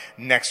more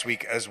next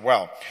week as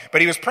well.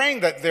 But he was praying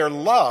that their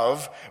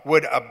love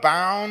would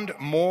abound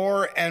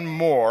more and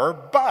more,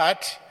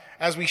 but,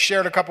 as we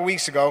shared a couple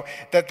weeks ago,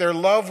 that their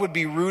love would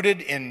be rooted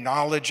in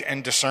knowledge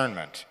and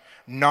discernment.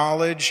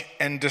 Knowledge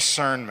and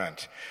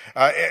discernment.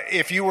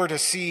 If you were to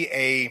see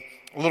a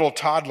little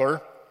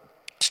toddler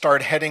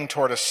start heading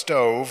toward a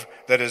stove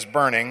that is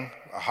burning,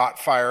 a hot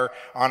fire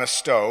on a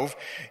stove,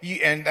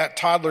 and that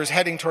toddler's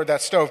heading toward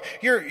that stove,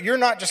 you're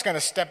not just going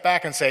to step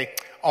back and say,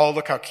 oh,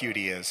 look how cute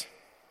he is.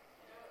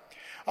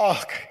 Oh,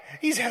 look,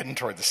 he's heading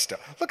toward the stove.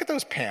 Look at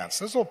those pants.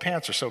 Those little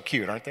pants are so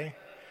cute, aren't they?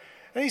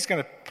 And he's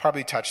going to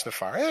probably touch the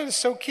fire. That is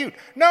so cute.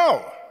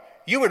 No,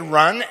 you would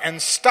run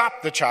and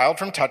stop the child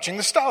from touching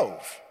the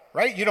stove,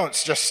 right? You don't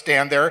just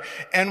stand there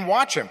and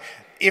watch him.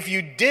 If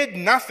you did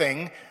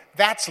nothing,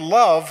 that's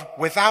love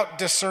without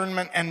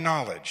discernment and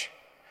knowledge.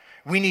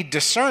 We need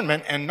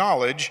discernment and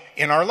knowledge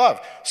in our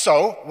love.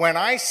 So when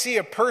I see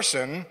a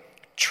person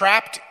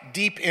trapped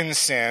deep in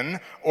sin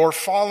or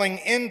falling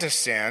into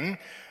sin,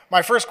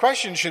 my first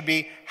question should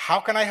be, how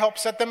can I help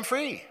set them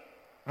free?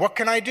 What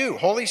can I do?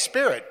 Holy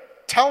Spirit,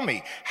 tell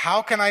me,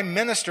 how can I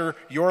minister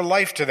your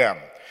life to them?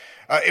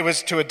 It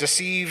was to a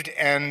deceived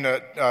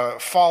and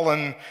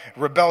fallen,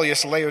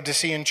 rebellious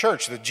Laodicean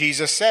church that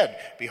Jesus said,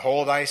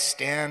 behold, I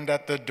stand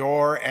at the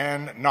door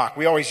and knock.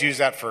 We always use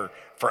that for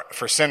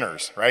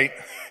sinners, right?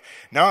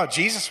 No,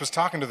 Jesus was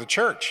talking to the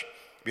church.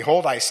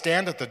 Behold, I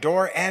stand at the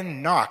door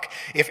and knock.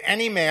 If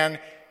any man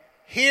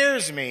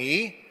hears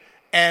me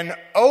and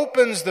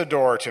opens the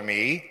door to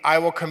me, I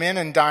will come in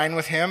and dine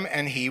with him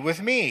and he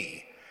with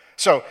me.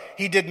 So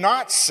he did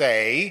not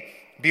say,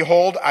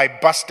 behold, I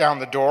bust down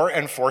the door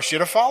and force you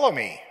to follow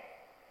me.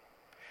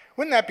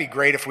 Wouldn't that be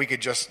great if we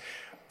could just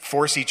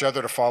force each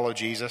other to follow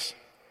Jesus?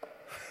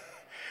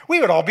 We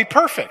would all be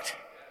perfect.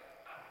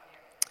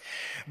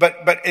 But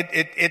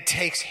it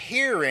takes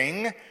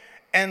hearing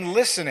and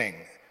listening.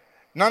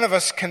 None of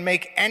us can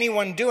make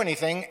anyone do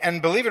anything,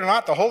 and believe it or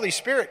not, the Holy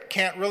Spirit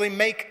can't really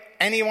make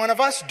any one of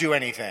us do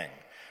anything.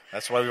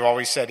 That's why we've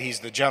always said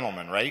he's the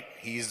gentleman, right?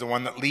 He's the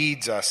one that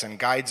leads us and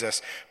guides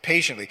us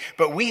patiently.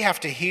 But we have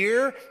to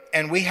hear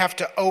and we have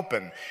to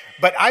open.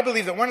 But I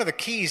believe that one of the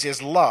keys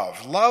is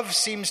love. Love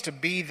seems to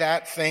be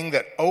that thing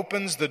that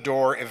opens the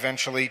door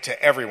eventually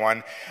to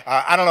everyone.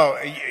 I don't know,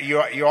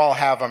 you all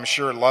have, I'm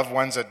sure, loved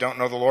ones that don't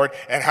know the Lord.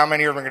 And how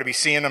many of them are going to be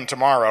seeing them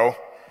tomorrow?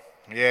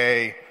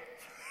 Yay.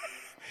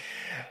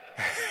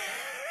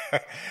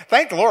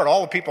 Thank the Lord,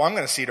 all the people I'm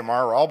going to see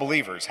tomorrow are all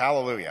believers.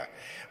 Hallelujah.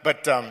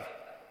 But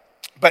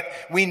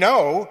we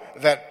know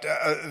that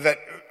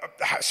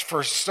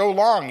for so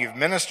long you've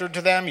ministered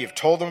to them, you've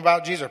told them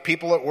about Jesus, or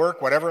people at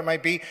work, whatever it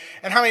might be.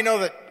 And how many know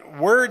that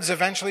words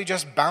eventually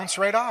just bounce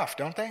right off,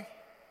 don't they?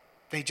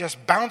 They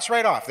just bounce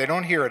right off. They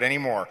don't hear it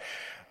anymore.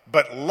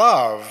 But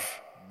love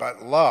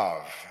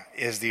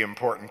is the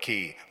important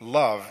key.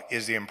 Love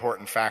is the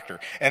important factor.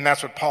 And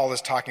that's what Paul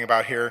is talking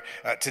about here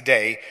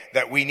today,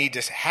 that we need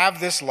to have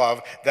this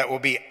love that will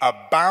be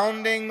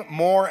abounding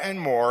more and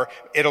more.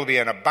 It'll be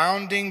an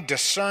abounding,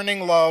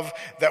 discerning love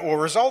that will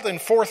result in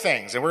 4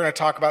 things. And we're going to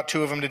talk about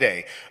 2 of them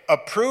today.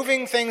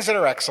 Approving things that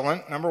are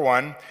excellent, number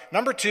 1.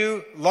 Number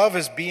 2, love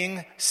is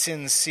being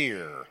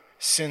sincere.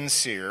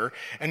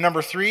 And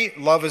number 3,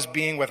 love is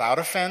being without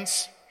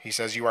offense. He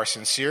says you are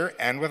sincere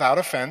and without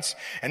offense.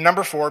 And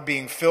number 4,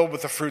 being filled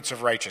with the fruits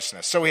of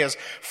righteousness. So he has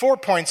 4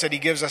 points that he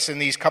gives us in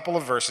these couple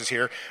of verses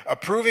here.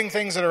 Approving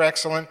things that are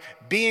excellent,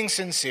 being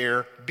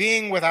sincere,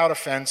 being without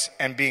offense,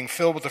 and being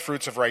filled with the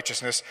fruits of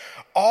righteousness,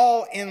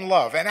 all in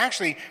love. And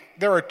actually,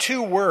 there are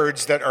 2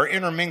 words that are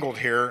intermingled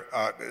here,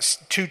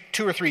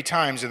 two or three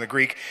times in the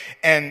Greek.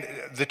 And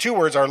the 2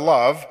 words are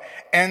love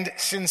and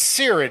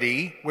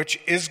sincerity, which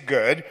is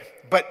good,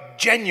 but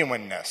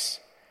genuineness.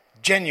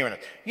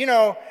 Genuineness. You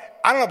know,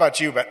 I don't know about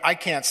you, but I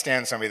can't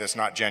stand somebody that's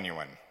not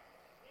genuine.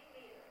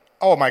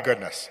 Oh, my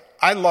goodness.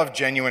 I love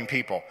genuine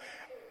people.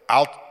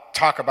 I'll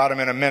talk about them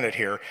in a minute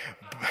here.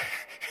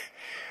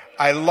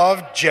 I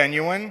love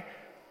genuine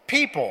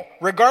people,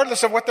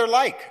 regardless of what they're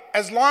like,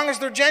 as long as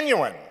they're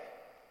genuine.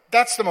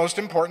 That's the most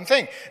important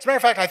thing. As a matter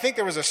of fact, I think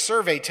there was a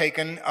survey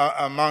taken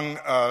among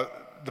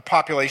the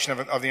population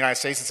of the United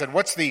States that said,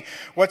 what's the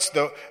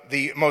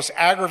most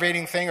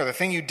aggravating thing or the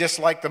thing you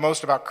dislike the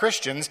most about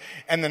Christians?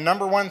 And the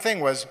number 1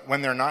 thing was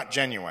when they're not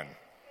genuine.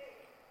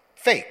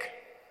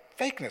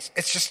 Fakeness.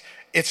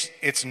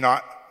 It's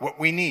not what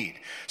we need.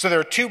 So there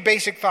are 2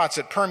 basic thoughts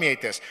that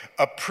permeate this.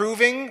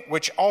 Approving,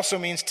 which also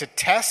means to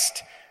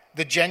test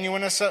the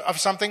genuineness of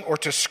something or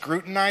to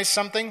scrutinize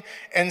something,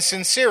 and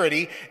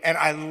sincerity. And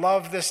I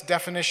love this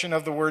definition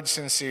of the word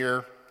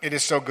sincere. It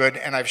is so good,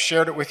 and I've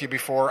shared it with you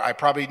before. I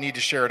probably need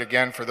to share it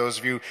again for those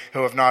of you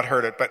who have not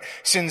heard it. But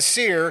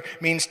sincere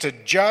means to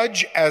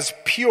judge as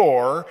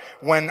pure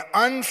when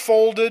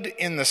unfolded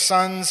in the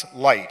sun's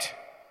light.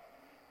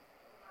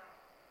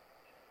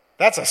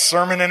 That's a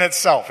sermon in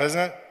itself, isn't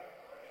it?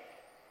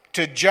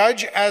 To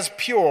judge as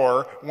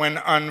pure when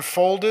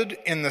unfolded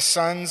in the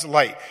sun's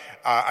light.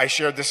 I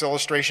shared this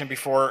illustration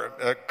before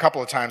a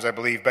couple of times, I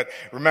believe, but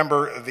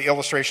remember the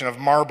illustration of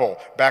marble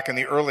back in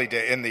the early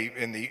day, in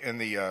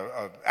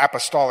the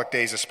apostolic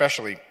days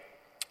especially.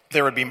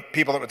 There would be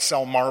people that would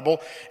sell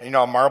marble, and you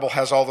know, marble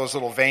has all those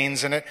little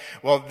veins in it.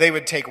 Well, they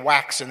would take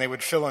wax and they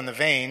would fill in the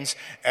veins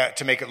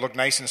to make it look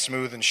nice and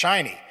smooth and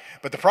shiny.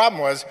 But the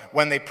problem was,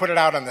 when they put it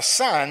out in the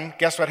sun,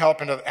 guess what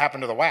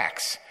happened to the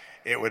wax?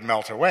 It would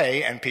melt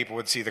away, and people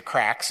would see the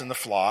cracks and the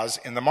flaws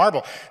in the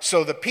marble.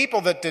 So the people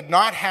that did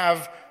not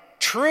have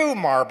true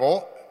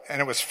marble,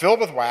 and it was filled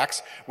with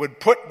wax, would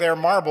put their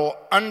marble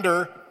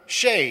under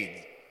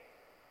shade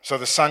so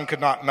the sun could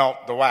not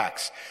melt the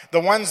wax. The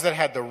ones that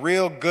had the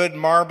real good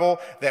marble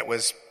that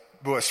was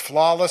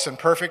flawless and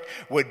perfect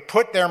would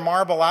put their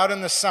marble out in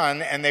the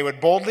sun, and they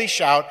would boldly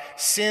shout,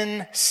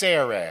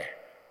 sincere,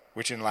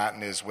 which in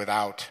Latin is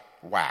without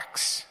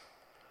wax.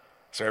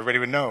 So everybody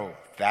would know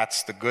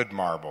that's the good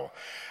marble.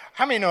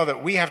 How many know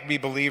that we have to be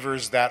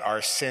believers that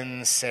are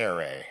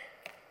sincere?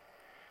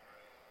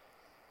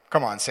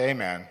 Come on, say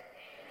amen.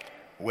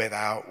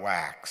 Without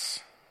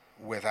wax.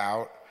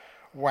 Without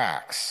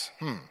wax.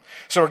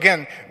 So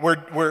again,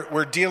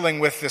 we're dealing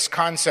with this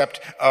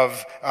concept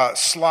of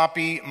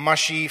sloppy,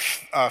 mushy,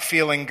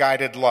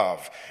 feeling-guided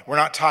love. We're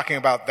not talking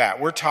about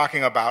that. We're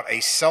talking about a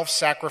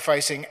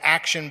self-sacrificing,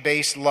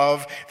 action-based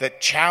love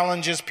that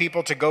challenges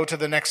people to go to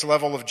the next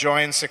level of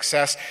joy and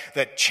success,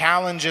 that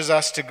challenges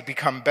us to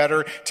become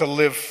better, to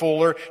live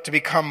fuller, to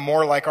become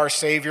more like our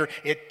Savior.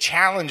 It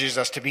challenges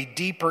us to be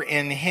deeper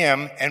in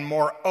Him and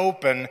more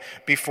open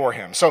before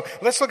Him. So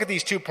let's look at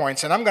these 2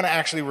 points, and I'm going to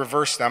actually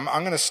reverse them.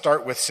 I'm going to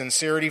start with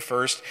sincerity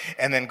first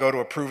and then go to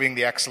approving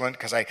the excellent,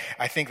 because I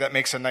think that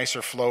makes a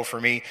nicer flow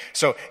for me.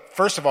 So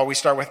first of all, we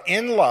start with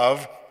in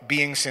love,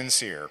 being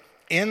sincere.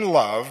 In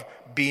love,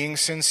 being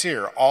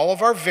sincere. All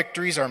of our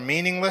victories are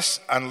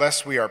meaningless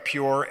unless we are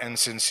pure and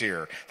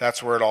sincere.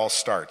 That's where it all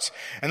starts.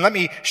 And let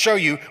me show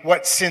you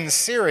what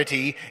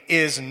sincerity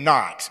is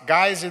not.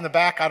 Guys in the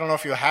back, I don't know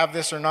if you have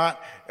this or not.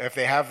 If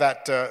they have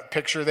that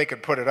picture, they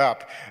could put it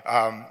up.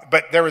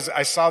 But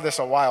I saw this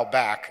a while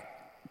back.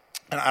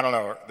 And I don't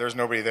know, there's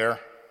nobody there?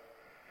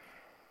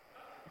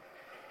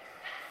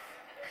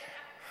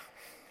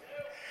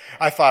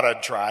 I thought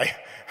I'd try.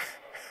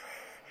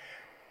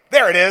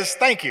 There it is,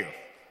 thank you.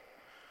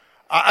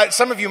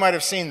 Some of you might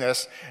have seen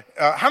this.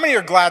 How many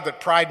are glad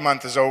that Pride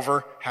Month is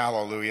over?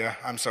 Hallelujah,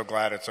 I'm so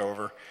glad it's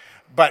over.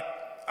 But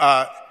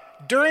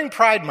during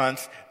Pride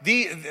Month,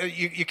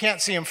 you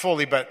can't see them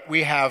fully, but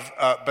we have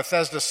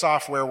Bethesda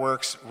Software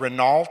Works,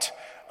 Renault,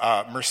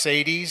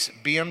 Mercedes,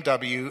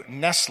 BMW,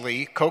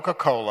 Nestle,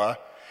 Coca-Cola.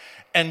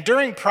 And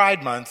during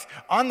Pride Month,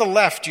 on the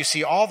left, you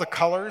see all the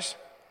colors.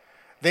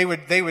 They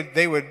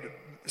would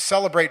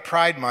celebrate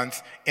Pride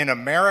Month in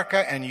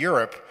America and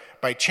Europe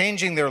by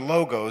changing their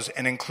logos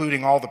and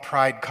including all the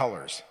Pride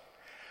colors.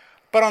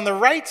 But on the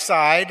right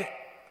side,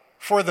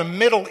 for the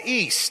Middle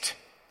East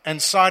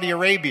and Saudi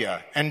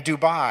Arabia and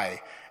Dubai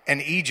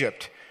and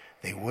Egypt,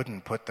 they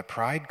wouldn't put the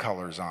Pride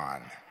colors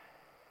on.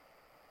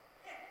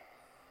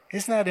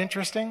 Isn't that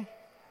interesting?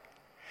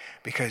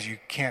 Because you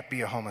can't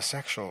be a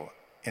homosexual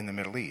in the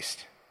Middle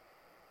East.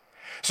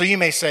 So you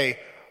may say,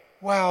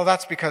 well,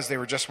 that's because they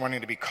were just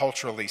wanting to be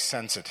culturally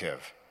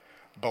sensitive.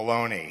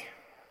 Baloney.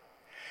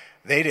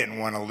 They didn't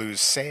want to lose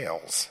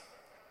sales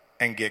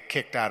and get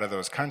kicked out of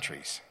those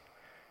countries.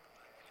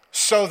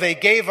 So they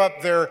gave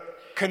up their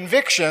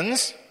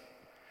convictions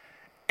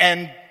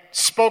and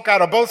spoke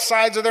out of both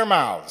sides of their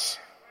mouths.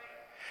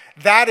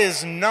 That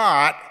is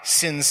not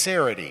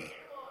sincerity.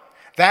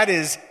 That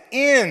is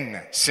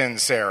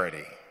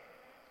insincerity.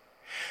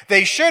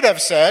 They should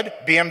have said,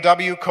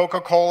 BMW,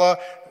 Coca-Cola,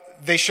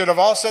 they should have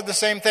all said the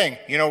same thing.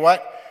 You know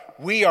what?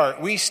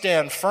 We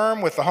stand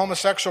firm with the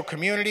homosexual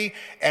community,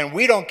 and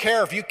we don't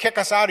care if you kick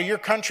us out of your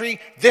country.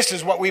 This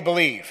is what we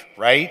believe,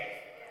 right?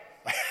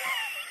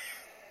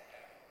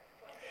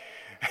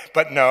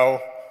 But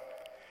no,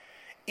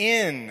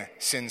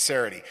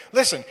 insincerity.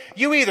 Listen,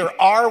 you either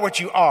are what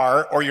you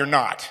are or you're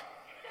not.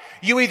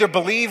 You either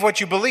believe what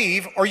you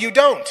believe or you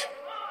don't,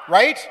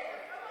 right?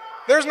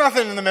 There's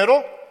nothing in the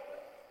middle.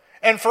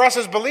 And for us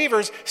as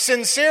believers,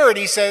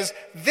 sincerity says,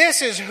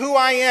 this is who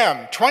I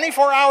am.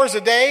 24 hours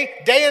a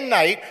day, day and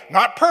night.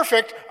 Not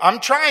perfect,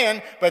 I'm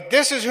trying, but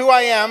this is who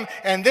I am,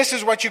 and this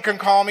is what you can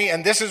call me,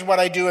 and this is what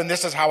I do, and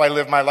this is how I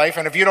live my life.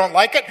 And if you don't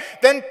like it,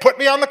 then put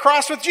me on the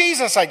cross with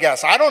Jesus, I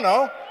guess. I don't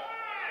know.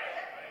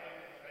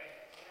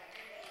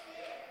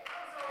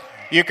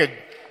 You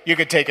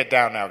could take it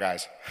down now,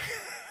 guys.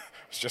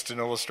 It's just an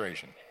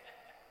illustration.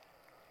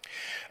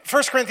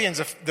 1 Corinthians,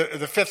 the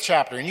 5th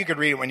chapter, and you could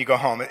read it when you go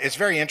home. It's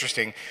very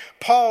interesting.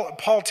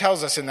 Paul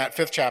tells us in that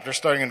 5th chapter,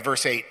 starting in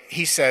verse 8,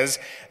 he says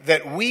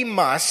that we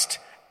must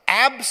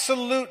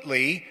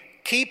absolutely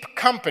keep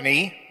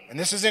company, and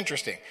this is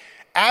interesting,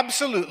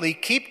 absolutely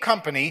keep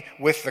company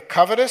with the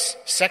covetous,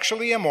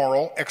 sexually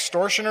immoral,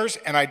 extortioners,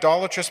 and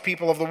idolatrous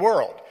people of the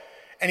world.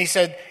 And he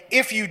said,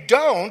 if you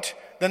don't,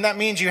 then that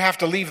means you have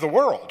to leave the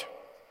world.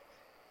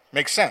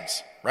 Makes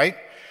sense, right?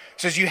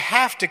 Says you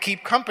have to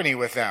keep company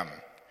with them.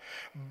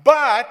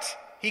 But,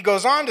 he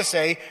goes on to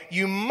say,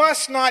 you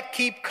must not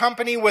keep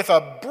company with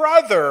a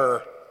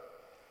brother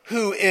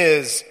who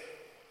is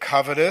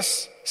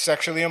covetous,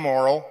 sexually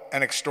immoral,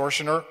 an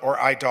extortioner, or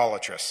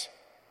idolatrous.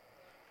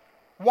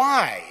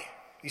 Why?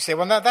 You say,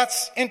 well, now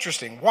that's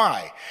interesting.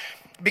 Why?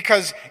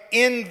 Because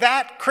in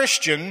that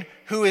Christian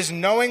who is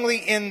knowingly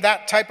in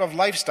that type of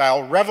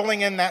lifestyle,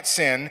 reveling in that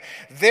sin,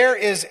 there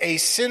is a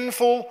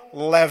sinful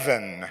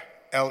leaven,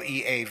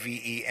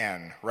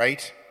 L-E-A-V-E-N,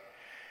 right?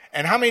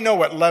 And how many know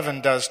what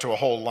leaven does to a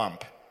whole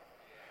lump?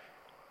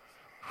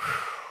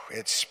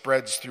 It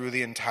spreads through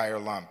the entire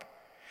lump.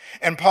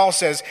 And Paul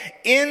says,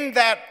 in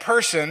that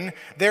person,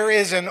 there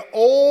is an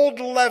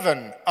old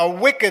leaven, a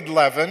wicked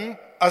leaven,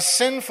 a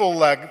sinful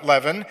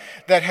leaven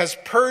that has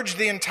purged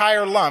the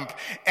entire lump.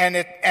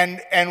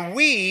 And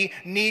we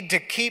need to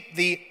keep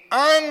the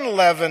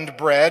unleavened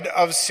bread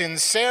of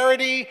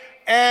sincerity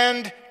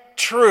and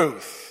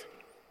truth.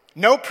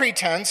 No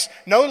pretense,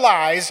 no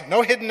lies,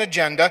 no hidden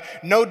agenda,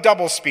 no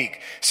doublespeak.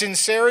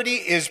 Sincerity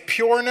is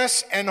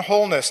pureness and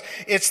wholeness.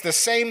 It's the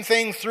same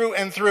thing through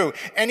and through.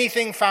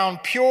 Anything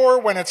found pure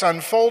when it's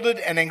unfolded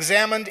and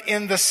examined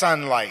in the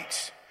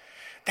sunlight.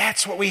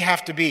 That's what we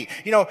have to be.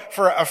 You know,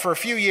 for a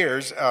few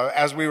years,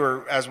 as we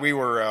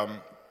were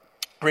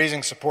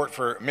raising support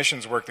for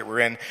missions work that we're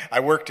in,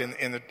 I worked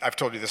I've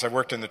told you this, I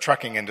worked in the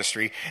trucking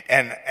industry,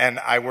 and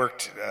I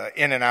worked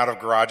in and out of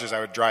garages. I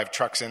would drive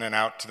trucks in and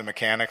out to the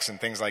mechanics and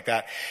things like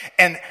that.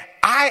 And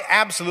I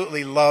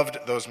absolutely loved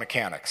those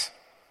mechanics,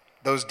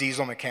 those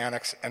diesel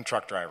mechanics and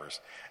truck drivers.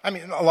 I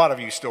mean, a lot of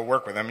you still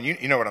work with them, and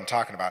you know what I'm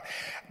talking about.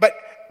 But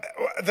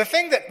the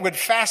thing that would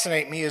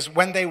fascinate me is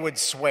when they would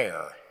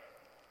swear.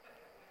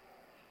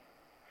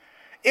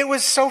 It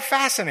was so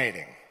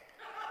fascinating.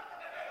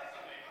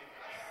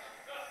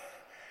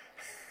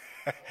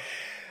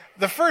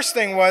 The first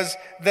thing was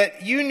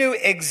that you knew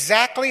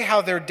exactly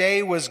how their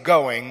day was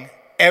going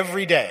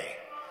every day.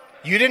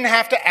 You didn't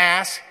have to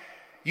ask.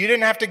 You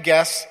didn't have to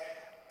guess.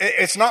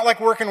 It's not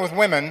like working with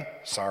women.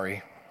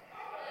 Sorry.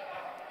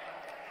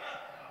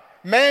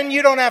 Men,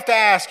 you don't have to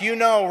ask. You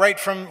know right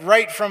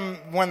from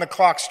when the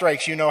clock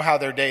strikes, you know how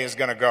their day is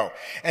going to go.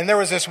 And there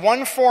was this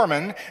one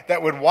foreman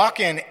that would walk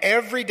in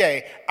every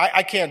day.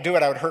 I can't do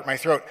it. I would hurt my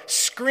throat.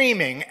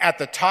 Screaming at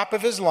the top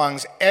of his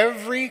lungs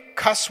every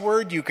cuss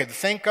word you could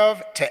think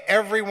of to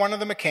every one of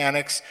the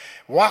mechanics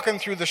walking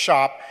through the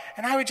shop.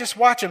 And I would just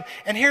watch him.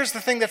 And here's the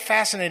thing that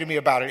fascinated me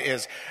about it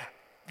is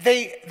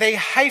they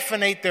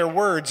hyphenate their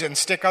words and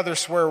stick other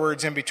swear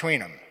words in between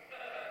them.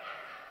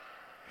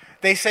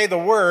 They say the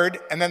word,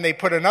 and then they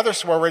put another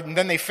swear word, and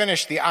then they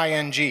finish the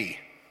ing.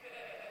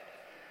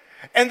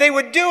 And they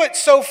would do it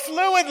so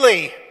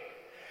fluidly.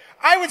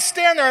 I would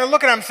stand there and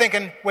look at them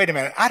thinking, wait a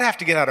minute, I'd have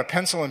to get out a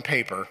pencil and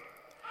paper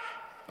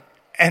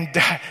and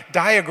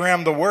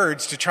diagram the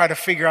words to try to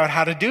figure out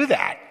how to do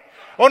that.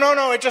 Oh,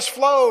 no, it just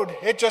flowed.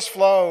 It just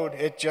flowed.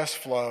 It just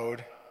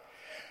flowed.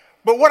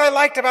 But what I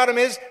liked about them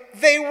is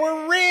they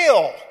were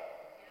real.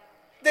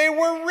 They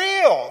were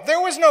real. There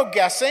was no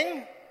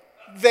guessing.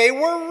 They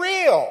were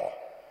real.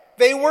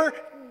 They were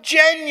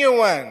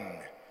genuine.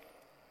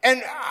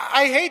 And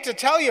I hate to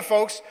tell you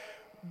folks,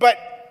 but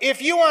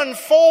if you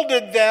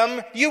unfolded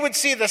them, you would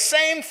see the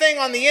same thing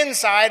on the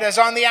inside as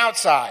on the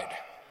outside.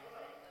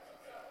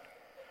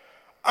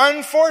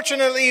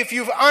 Unfortunately, if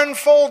you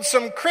unfold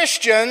some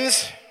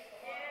Christians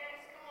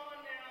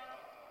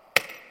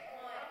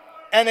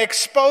and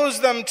expose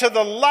them to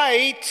the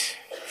light,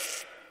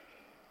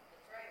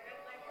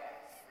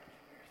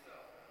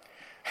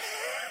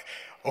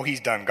 Oh, he's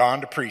done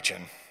gone to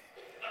preaching.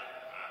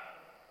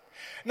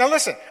 Now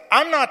listen,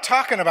 I'm not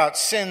talking about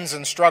sins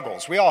and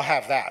struggles. We all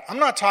have that. I'm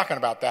not talking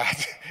about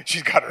that.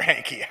 She's got her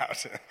hanky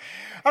out.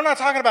 I'm not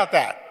talking about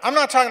that. I'm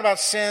not talking about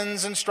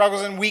sins and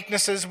struggles and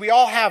weaknesses. We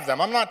all have them.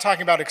 I'm not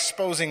talking about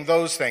exposing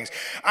those things.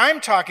 I'm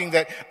talking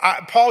that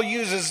Paul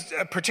uses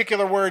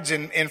particular words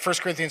in 1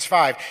 Corinthians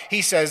 5.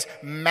 He says,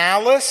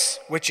 malice,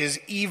 which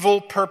is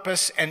evil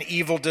purpose and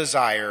evil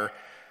desire.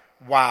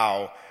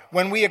 Wow.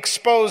 When we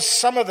expose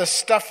some of the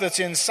stuff that's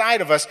inside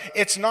of us,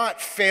 it's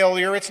not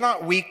failure, it's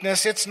not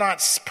weakness, it's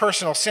not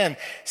personal sin.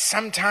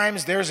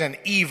 Sometimes there's an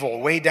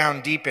evil way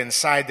down deep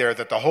inside there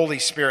that the Holy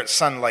Spirit's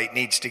sunlight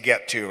needs to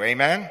get to,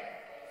 amen?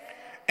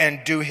 And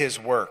do his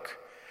work.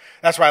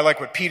 That's why I like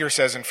what Peter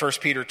says in 1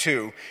 Peter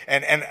 2.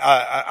 And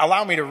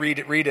allow me to read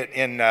it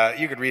in,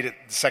 you could read it,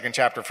 the second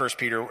chapter of 1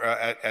 Peter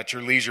at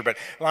your leisure, but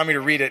allow me to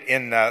read it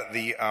in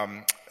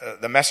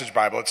the Message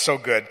Bible. It's so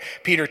good.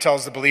 Peter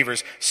tells the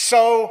believers,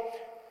 so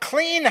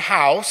clean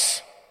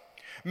house,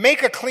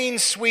 make a clean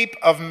sweep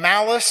of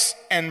malice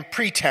and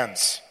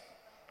pretense.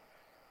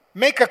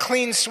 Make a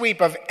clean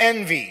sweep of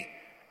envy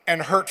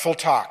and hurtful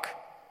talk.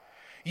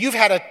 You've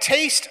had a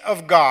taste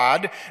of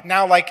God.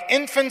 Now, like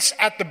infants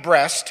at the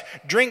breast,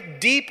 drink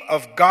deep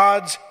of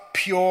God's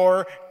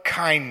pure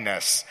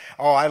kindness.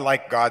 Oh, I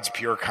like God's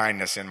pure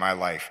kindness in my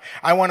life.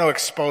 I want to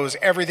expose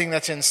everything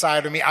that's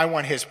inside of me. I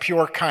want his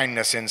pure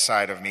kindness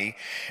inside of me.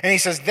 And he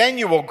says, then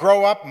you will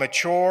grow up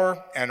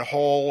mature and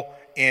whole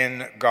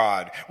in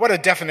God. What a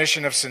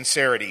definition of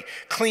sincerity.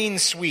 Clean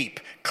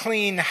sweep,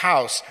 clean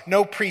house,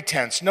 no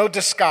pretense, no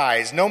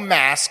disguise, no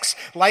masks,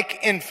 like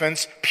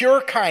infants,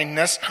 pure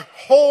kindness,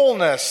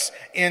 wholeness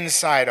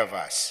inside of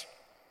us.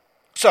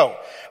 So,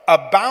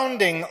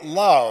 abounding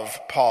love,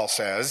 Paul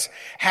says,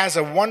 has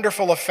a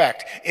wonderful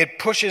effect. It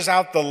pushes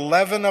out the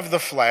leaven of the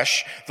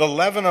flesh, the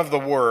leaven of the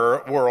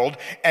world,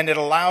 and it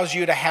allows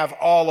you to have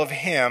all of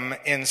him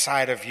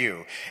inside of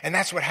you. And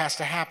that's what has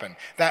to happen.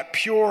 That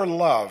pure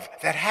love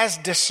that has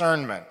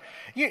discernment.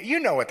 You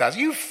know what that is.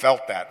 You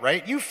felt that,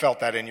 right? You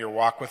felt that in your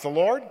walk with the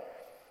Lord.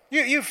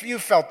 You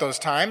felt those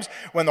times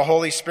when the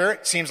Holy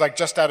Spirit seems like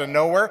just out of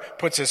nowhere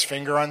puts his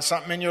finger on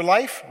something in your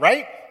life,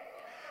 right?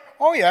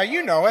 Oh yeah,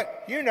 you know it.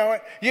 You know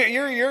it.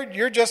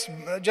 You're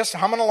just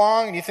humming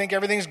along and you think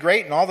everything's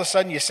great, and all of a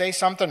sudden you say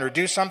something or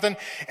do something,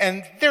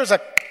 and there's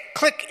a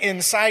click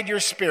inside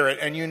your spirit,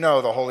 and you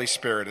know the Holy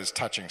Spirit is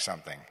touching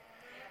something.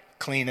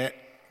 Clean it,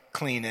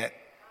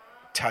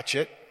 touch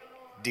it,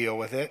 deal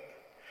with it,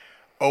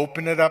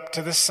 open it up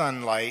to the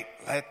sunlight.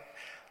 Let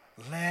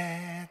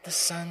the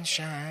sun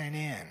shine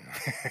in.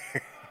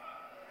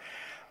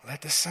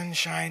 Let the sun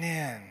shine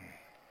in,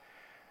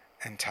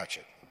 and touch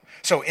it.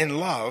 So in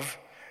love,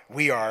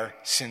 we are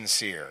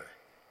sincere.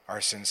 Our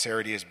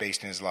sincerity is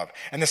based in his love.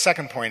 And the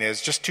second point is,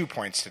 just 2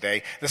 points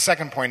today. The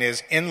second point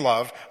is, in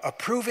love,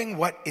 approving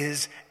what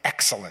is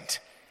excellent.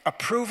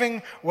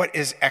 Approving what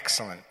is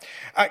excellent.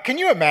 Can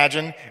you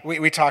imagine,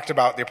 we talked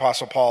about the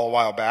Apostle Paul a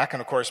while back, and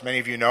of course many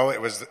of you know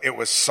it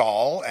was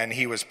Saul, and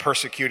he was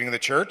persecuting the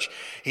church.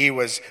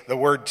 The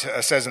word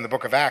says in the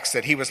book of Acts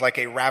that he was like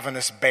a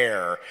ravenous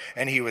bear,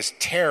 and he was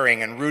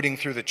tearing and rooting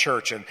through the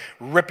church and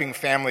ripping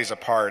families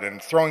apart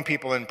and throwing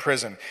people in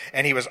prison.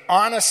 And he was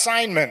on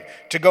assignment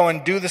to go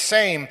and do the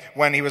same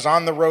when he was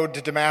on the road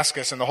to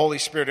Damascus, and the Holy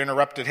Spirit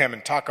interrupted him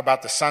and talked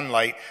about the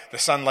sunlight. The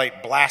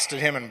sunlight blasted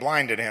him and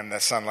blinded him. The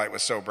sunlight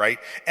was so bright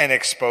and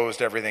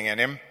exposed everything in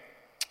him.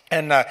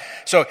 And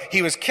so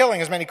he was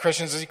killing as many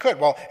Christians as he could.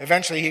 Well,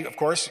 eventually,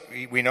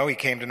 we know he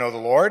came to know the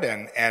Lord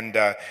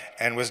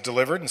and was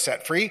delivered and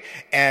set free.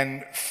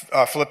 And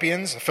Philippi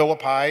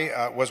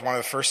was one of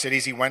the first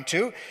cities he went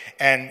to.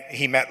 And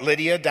he met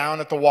Lydia down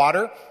at the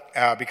water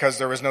because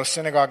there was no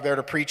synagogue there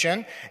to preach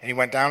in. And he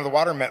went down to the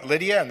water, met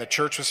Lydia, and the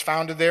church was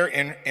founded there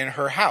in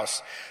her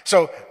house.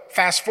 So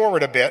fast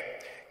forward a bit.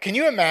 Can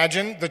you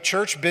imagine the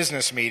church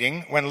business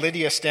meeting when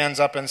Lydia stands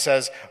up and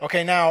says,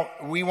 okay, now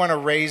we want to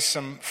raise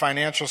some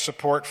financial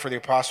support for the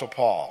Apostle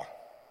Paul.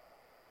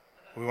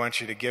 We want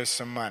you to give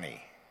some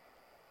money.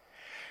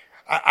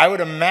 I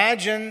would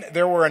imagine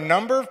there were a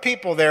number of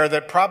people there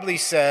that probably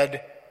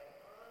said,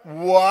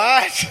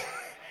 what?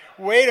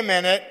 Wait a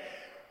minute.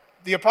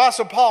 The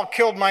Apostle Paul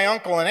killed my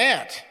uncle and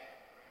aunt.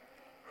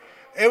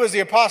 It was the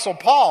Apostle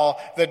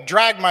Paul that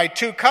dragged my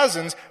 2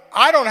 cousins.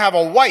 I don't have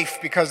a wife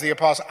because of the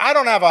apostle. I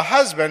don't have a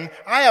husband.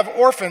 I have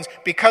orphans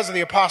because of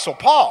the Apostle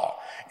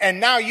Paul. And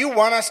now you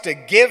want us to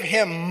give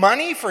him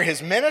money for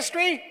his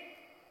ministry?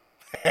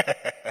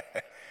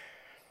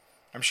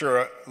 I'm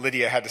sure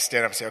Lydia had to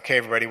stand up and say, okay,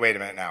 everybody, wait a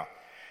minute now.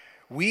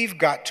 We've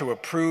got to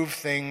approve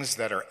things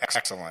that are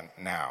excellent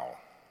now.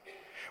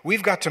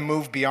 We've got to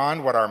move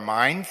beyond what our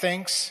mind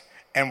thinks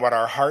and what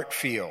our heart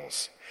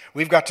feels.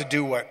 We've got to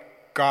do what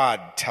God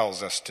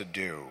tells us to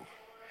do.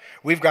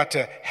 We've got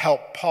to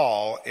help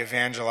Paul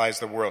evangelize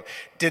the world.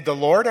 Did the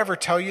Lord ever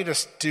tell you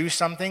to do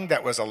something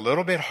that was a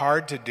little bit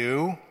hard to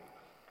do?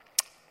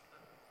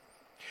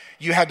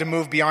 You had to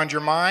move beyond your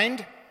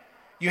mind,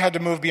 you had to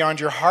move beyond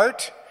your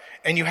heart,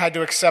 and you had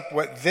to accept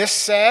what this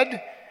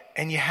said,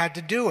 and you had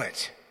to do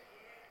it.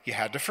 You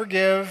had to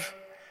forgive,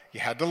 You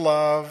had to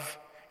love.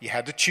 You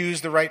had to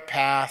choose the right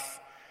path.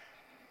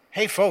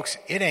 Hey, folks,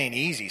 it ain't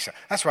easy. So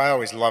that's why I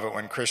always love it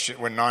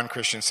when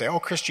non-Christians say, oh,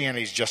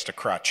 Christianity's just a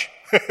crutch.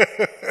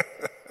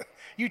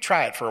 You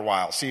try it for a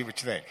while. See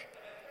what you think.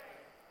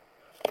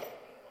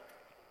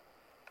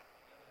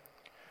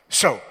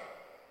 So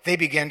they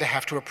begin to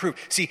have to approve.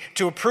 See,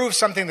 to approve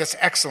something that's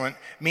excellent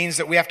means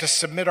that we have to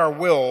submit our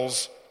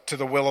wills to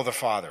the will of the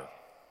Father.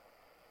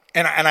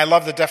 And I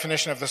love the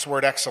definition of this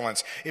word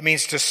excellence. It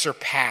means to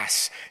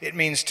surpass. It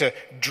means to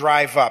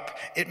drive up.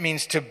 It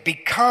means to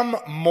become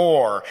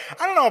more.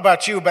 I don't know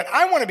about you, but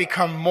I want to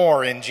become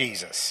more in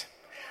Jesus.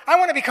 I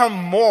want to become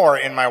more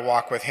in my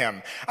walk with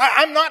him.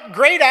 I'm not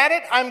great at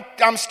it.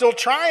 I'm still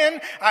trying.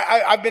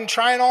 I've been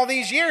trying all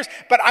these years,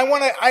 but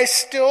I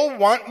still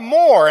want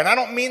more. And I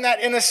don't mean that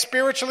in a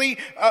spiritually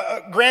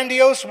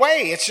grandiose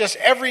way. It's just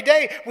every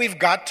day we've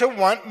got to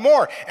want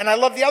more. And I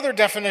love the other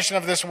definition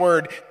of this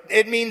word.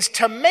 It means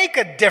to make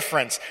a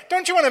difference.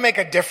 Don't you want to make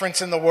a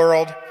difference in the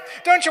world?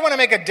 Don't you want to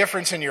make a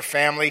difference in your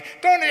family?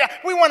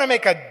 We want to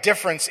make a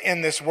difference in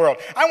this world.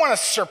 I want to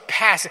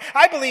surpass it.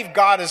 I believe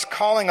God is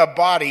calling a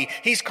body.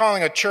 He's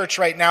calling a church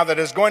right now that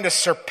is going to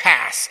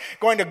surpass,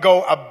 going to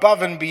go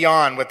above and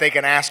beyond what they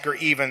can ask or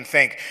even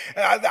think.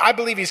 I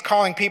believe he's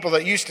calling people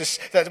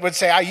that would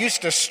say, I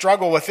used to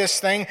struggle with this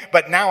thing,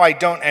 but now I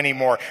don't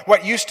anymore.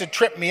 What used to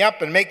trip me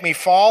up and make me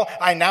fall,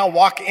 I now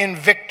walk in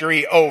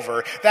victory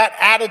over. That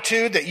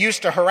attitude that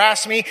used to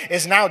harass me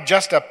is now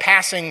just a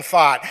passing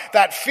thought.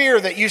 That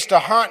fear that used to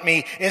haunt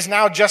me is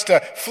now just a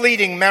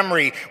fleeting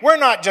memory. We're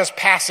not just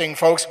passing,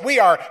 folks. We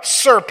are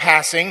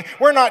surpassing.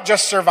 We're not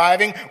just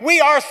surviving. We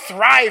are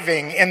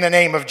thriving in the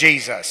name of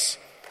Jesus.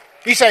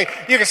 You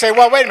can say,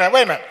 well, wait a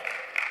minute.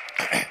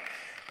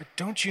 But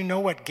don't you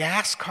know what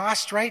gas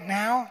costs right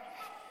now?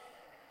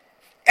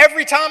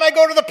 Every time I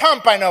go to the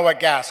pump, I know what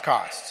gas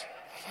costs.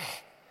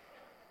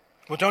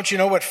 Well, don't you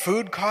know what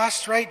food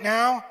costs right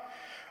now?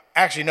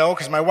 Actually, no,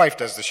 because my wife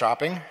does the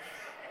shopping.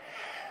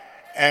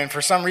 And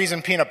for some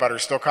reason, peanut butter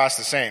still costs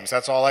the same. So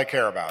that's all I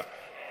care about.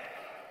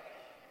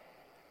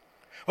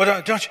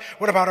 Well,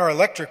 what about our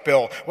electric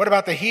bill? What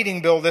about the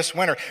heating bill this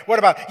winter?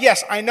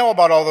 Yes, I know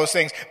about all those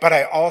things, but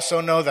I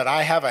also know that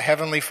I have a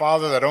heavenly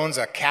Father that owns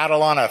a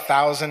cattle on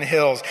 1,000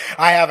 hills.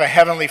 I have a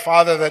heavenly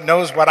Father that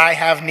knows what I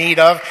have need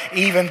of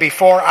even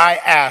before I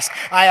ask.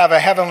 I have a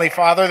heavenly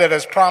Father that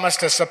has promised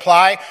to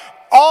supply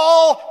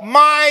all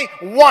my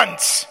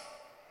wants.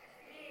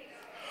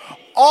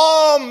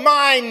 All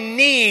my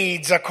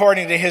needs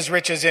according to his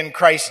riches in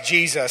Christ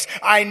Jesus.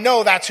 I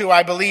know that's who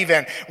I believe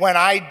in. When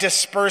I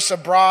disperse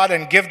abroad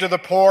and give to the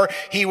poor,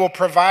 he will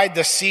provide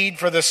the seed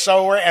for the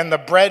sower and the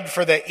bread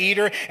for the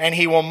eater, and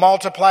he will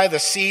multiply the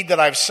seed that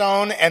I've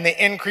sown and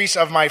the increase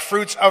of my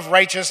fruits of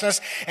righteousness.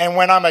 And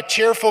when I'm a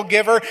cheerful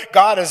giver,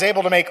 God is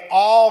able to make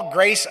all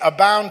grace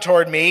abound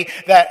toward me,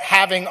 that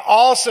having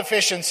all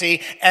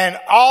sufficiency and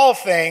all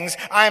things,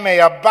 I may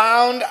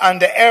abound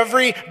unto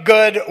every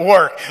good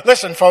work.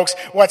 Listen, folks,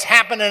 what's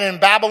happening in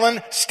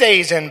Babylon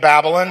stays in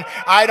Babylon.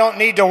 I don't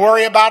need to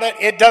worry about it.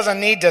 It doesn't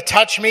need to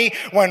touch me.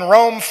 When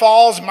Rome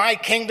falls, my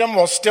kingdom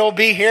will still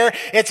be here.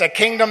 It's a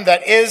kingdom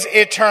that is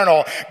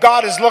eternal.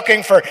 God is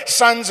looking for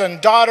sons and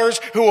daughters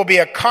who will be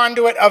a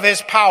conduit of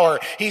his power.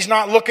 He's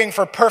not looking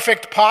for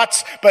perfect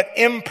pots, but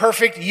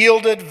imperfect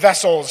yielded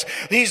vessels.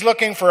 He's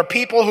looking for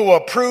people who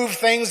approve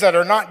things that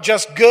are not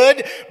just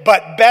good,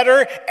 but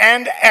better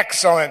and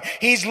excellent.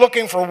 He's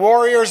looking for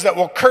warriors that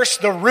will curse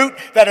the root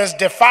that has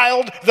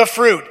defiled the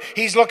fruit.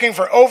 He's looking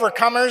for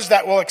overcomers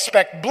that will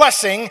expect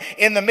blessing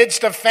in the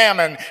midst of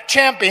famine.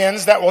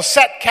 Champions that will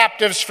set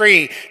captives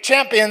free.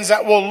 Champions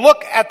that will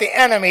look at the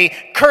enemy,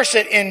 curse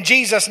it in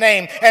Jesus'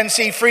 name, and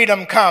see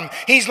freedom come.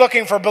 He's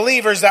looking for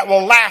believers that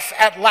will laugh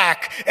at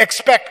lack,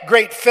 expect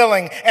great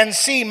filling, and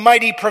see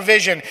mighty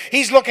provision.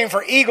 He's looking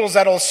for eagles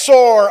that will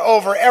soar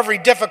over every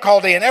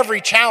difficulty and every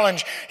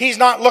challenge. He's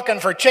not looking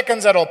for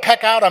chickens that will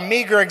peck out a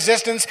meager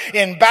existence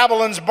in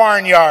Babylon's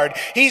barnyard.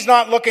 He's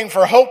not looking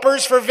for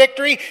hopers for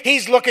victory.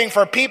 He's looking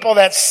for people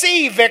that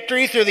see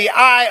victory through the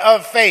eye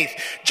of faith.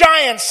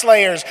 Giant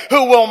slayers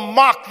who will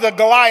mock the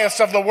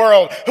Goliaths of the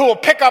world, who will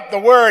pick up the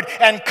word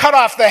and cut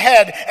off the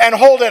head and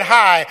hold it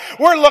high.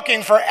 We're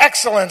looking for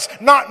excellence,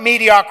 not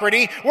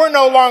mediocrity. We're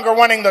no longer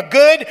wanting the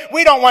good.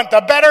 We don't want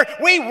the better.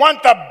 We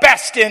want the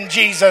best in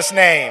Jesus'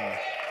 name.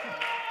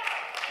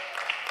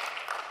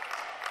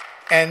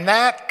 And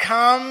that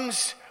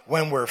comes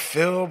when we're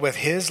filled with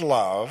his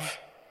love,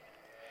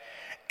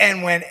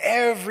 and when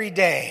every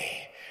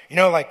day,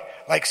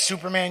 like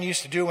Superman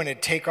used to do when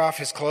he'd take off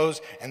his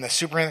clothes and the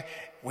Superman,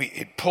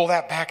 he'd pull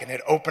that back and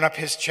it'd open up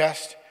his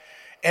chest.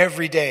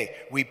 Every day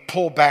we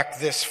pull back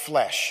this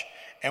flesh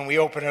and we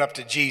open it up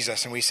to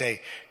Jesus and we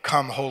say,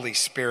 come Holy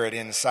Spirit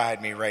inside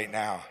me right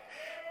now.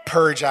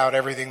 Purge out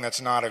everything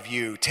that's not of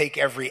you. Take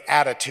every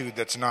attitude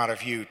that's not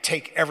of you.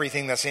 Take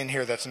everything that's in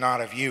here that's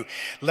not of you.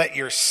 Let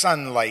your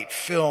sunlight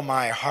fill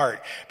my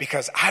heart,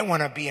 because I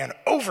want to be an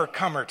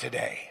overcomer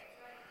today.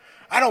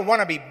 I don't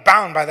want to be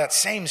bound by that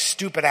same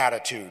stupid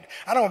attitude.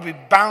 I don't want to be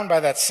bound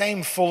by that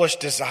same foolish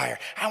desire.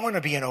 I want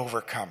to be an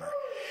overcomer.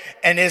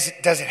 And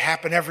does it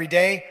happen every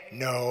day?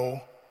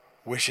 No.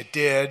 Wish it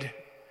did.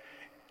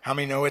 How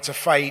many know it's a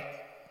fight?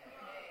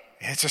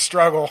 It's a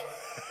struggle.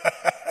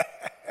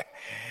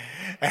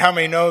 And how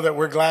many know that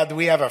we're glad that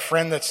we have a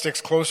friend that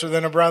sticks closer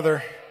than a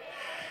brother,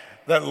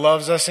 that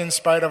loves us in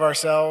spite of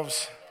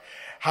ourselves?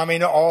 How many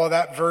know all of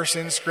that verse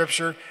in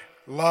Scripture?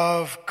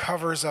 Love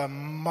covers a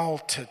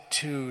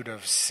multitude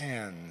of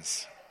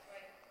sins.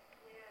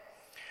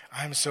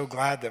 I'm so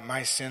glad that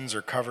my sins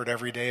are covered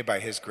every day by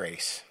His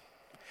grace.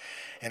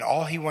 And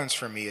all He wants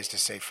from me is to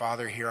say,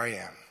 Father, here I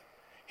am.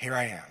 Here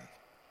I am.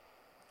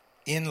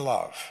 In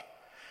love,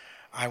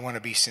 I want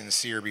to be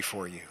sincere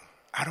before you.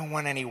 I don't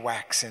want any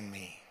wax in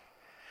me.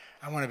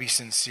 I want to be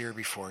sincere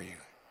before you.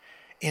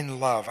 In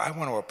love, I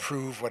want to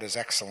approve what is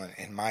excellent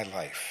in my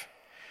life.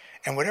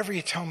 And whatever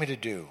you tell me to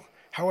do,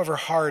 however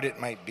hard it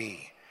might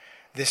be,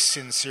 this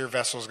sincere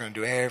vessel is going to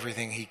do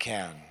everything he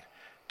can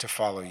to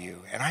follow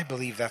you. And I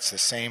believe that's the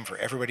same for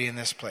everybody in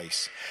this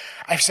place.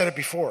 I've said it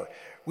before.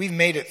 We've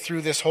made it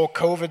through this whole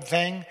COVID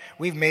thing.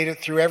 We've made it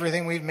through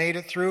everything we've made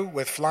it through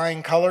with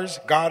flying colors.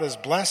 God has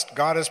blessed.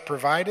 God has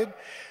provided.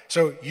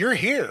 So you're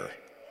here.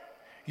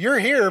 You're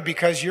here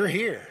because you're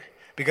here.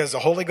 Because the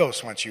Holy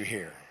Ghost wants you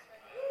here.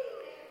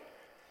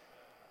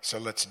 So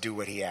let's do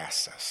what He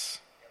asks us.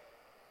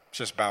 Let's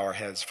just bow our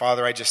heads.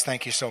 Father, I just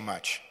thank you so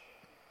much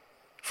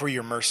for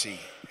your mercy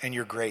and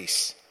your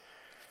grace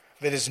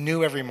that is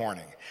new every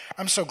morning.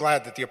 I'm so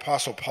glad that the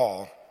Apostle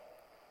Paul,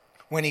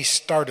 when he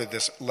started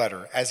this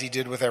letter, as he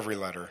did with every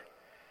letter,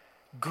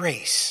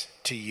 grace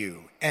to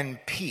you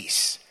and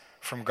peace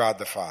from God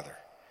the Father.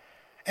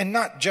 And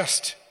not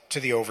just to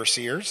the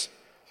overseers,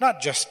 not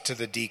just to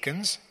the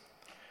deacons,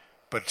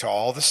 but to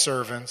all the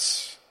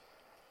servants,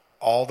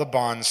 all the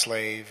bond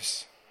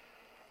slaves,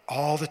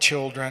 all the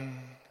children,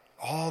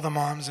 all the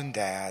moms and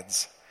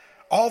dads,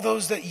 all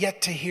those that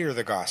yet to hear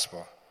the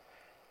gospel.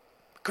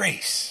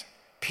 Grace,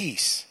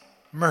 peace,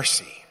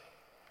 mercy,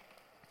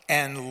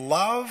 and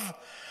love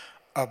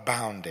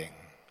abounding.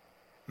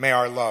 May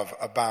our love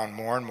abound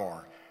more and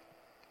more,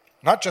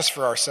 not just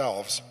for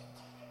ourselves,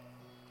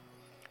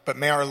 but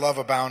may our love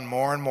abound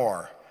more and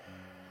more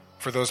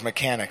for those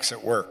mechanics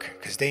at work,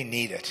 because they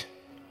need it.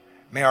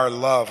 May our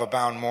love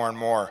abound more and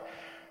more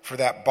for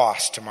that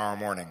boss tomorrow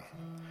morning,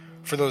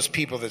 for those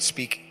people that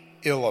speak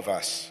ill of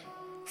us,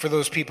 for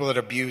those people that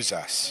abuse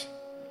us,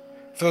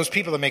 for those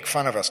people that make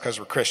fun of us because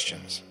we're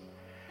Christians.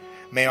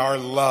 May our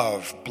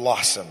love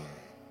blossom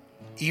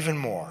even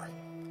more,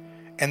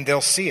 and they'll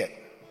see it,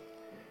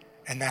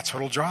 and that's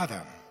what will draw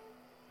them.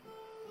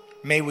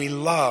 May we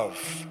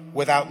love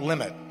without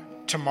limit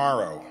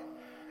tomorrow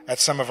at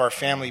some of our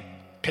family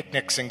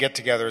picnics and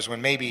get-togethers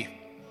when maybe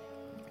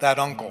that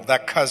uncle,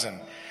 that cousin,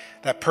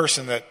 that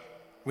person that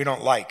we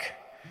don't like,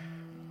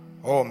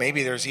 oh,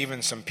 maybe there's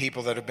even some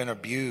people that have been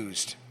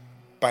abused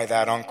by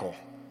that uncle,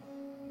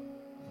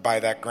 by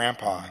that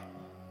grandpa.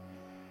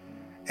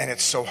 And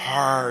it's so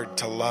hard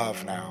to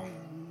love now.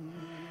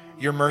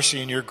 Your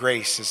mercy and your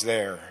grace is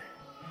there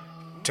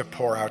to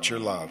pour out your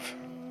love.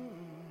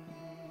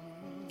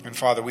 And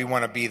Father, we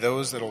want to be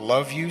those that will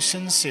love you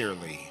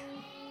sincerely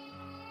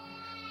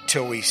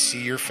till we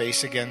see your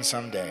face again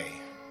someday.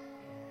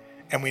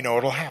 And we know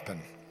it'll happen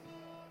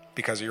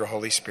because of your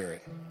Holy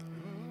Spirit.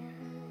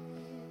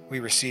 We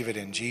receive it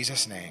in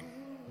Jesus' name.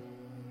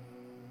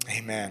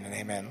 Amen and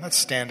amen. Let's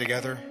stand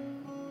together.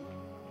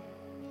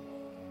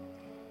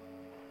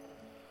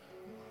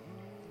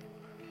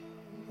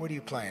 What are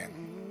you playing?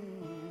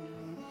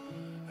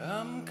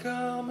 I'm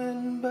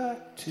coming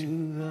back to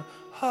the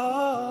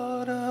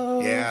heart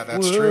of Yeah,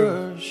 that's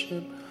worship.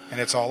 true. And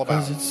it's all about.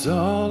 'Cause it's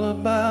all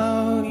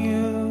about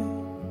you.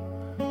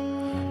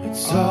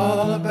 It's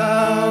all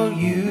about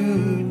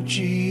you,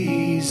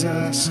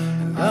 Jesus.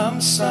 And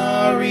I'm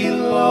sorry,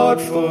 Lord,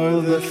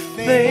 for the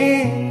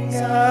things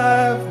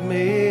I've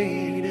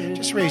made.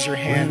 Just raise your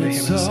hand to Him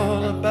and It's sing.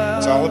 all about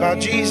It's all about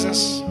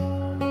Jesus.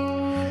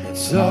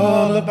 It's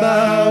all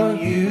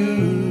about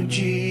you,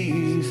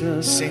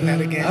 Jesus. Sing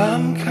that again.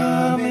 I'm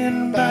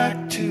coming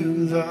back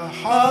to the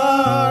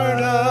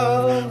heart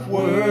of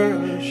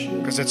worship.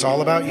 Because it's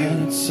all about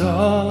you. It's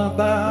all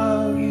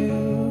about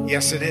you.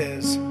 Yes, it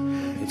is.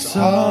 It's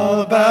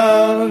all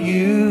about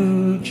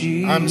you,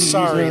 Jesus. I'm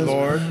sorry,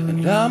 Lord.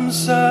 And I'm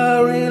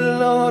sorry,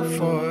 Lord,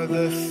 for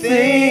the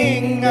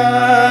thing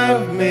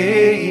I've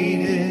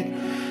made it.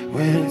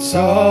 When it's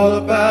all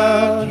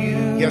about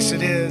you. Yes,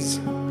 it is.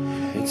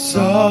 It's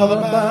all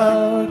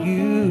about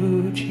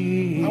you,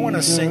 Jesus. I want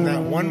to sing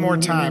that one more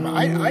time.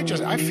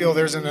 I feel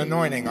there's an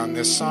anointing on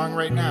this song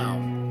right now.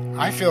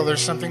 I feel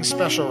there's something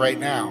special right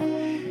now.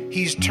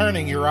 He's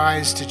turning your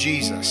eyes to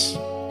Jesus.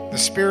 The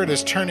Spirit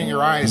is turning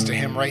your eyes to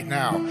Him right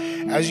now.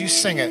 As you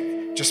sing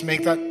it, just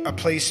make that a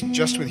place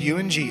just with you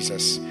and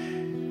Jesus.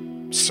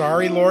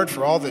 Sorry, Lord,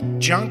 for all the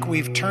junk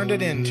we've turned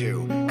it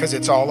into, because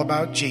it's all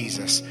about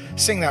Jesus.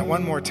 Sing that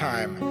one more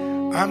time.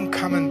 I'm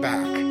coming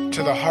back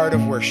to the heart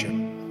of worship.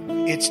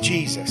 It's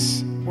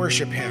Jesus.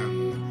 Worship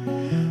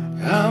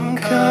Him. I'm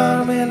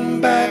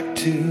coming back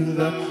to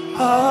the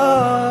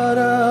heart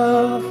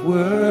of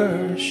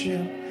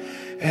worship.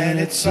 and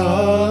it's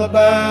all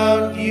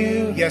about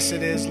you. Yes,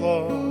 it is,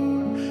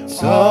 Lord.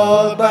 It's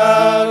all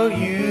about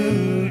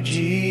you,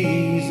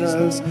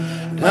 Jesus.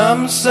 And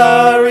I'm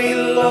sorry,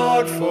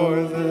 Lord,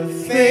 for the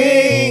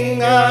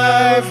thing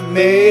I've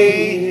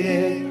made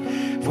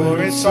it.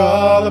 For it's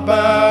all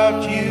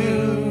about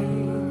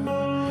you.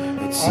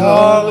 It's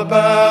all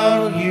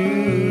about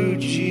you,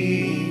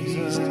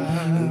 Jesus.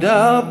 And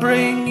I'll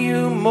bring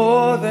you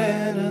more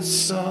than a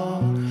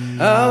song.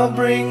 I'll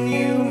bring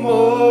you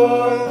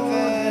more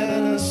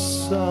than a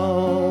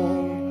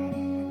song.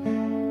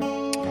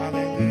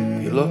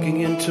 Hallelujah. You're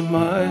looking into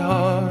my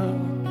heart.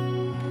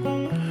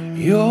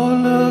 You're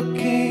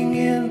looking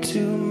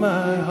into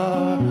my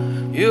heart.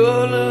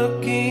 You're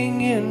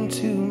looking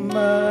into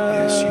my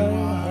Yes, you heart.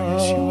 are.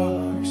 Yes, you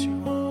are. Yes, you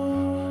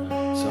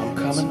are. So I'm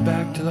coming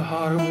back to the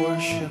heart of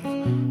worship.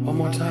 One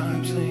more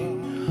time, sing.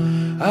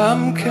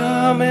 I'm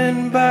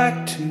coming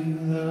back to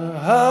the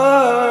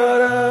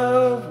heart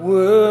of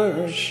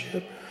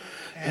worship.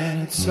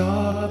 And it's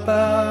all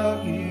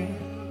about you.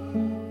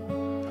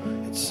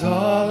 It's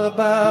all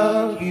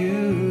about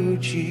you,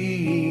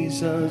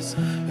 Jesus.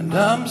 And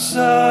I'm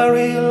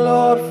sorry,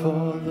 Lord,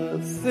 for the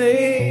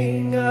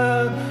thing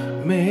I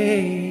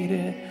made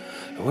it.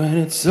 When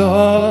it's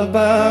all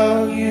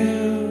about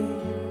you,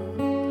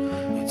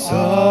 it's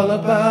all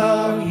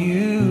about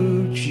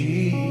you,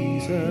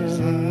 Jesus.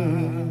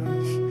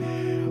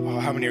 Oh,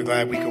 how many are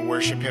glad we can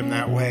worship him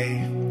that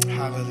way?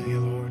 Hallelujah,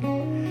 Lord.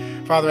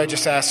 Father, I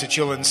just ask that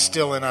you'll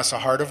instill in us a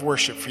heart of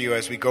worship for you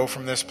as we go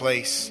from this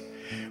place.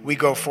 We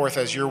go forth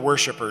as your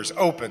worshipers,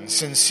 open,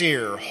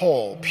 sincere,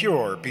 whole,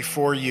 pure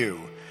before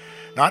you.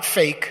 Not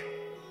fake,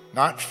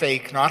 not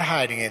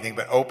hiding anything,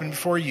 but open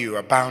before you,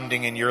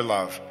 abounding in your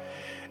love.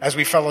 As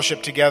we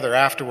fellowship together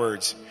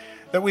afterwards,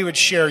 that we would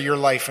share your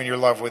life and your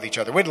love with each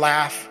other. We'd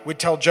laugh, we'd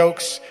tell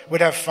jokes,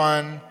 we'd have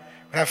fun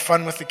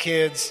with the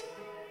kids,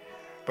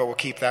 but we'll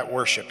keep that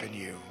worship in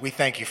you. We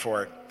thank you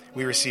for it.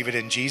 We receive it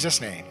in Jesus'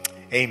 name.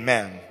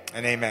 Amen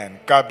and amen.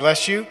 God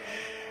bless you.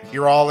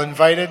 You're all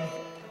invited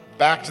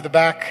back to the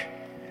back.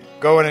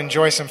 Go and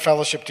enjoy some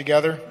fellowship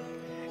together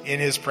in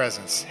his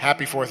presence.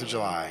 Happy 4th of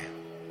July.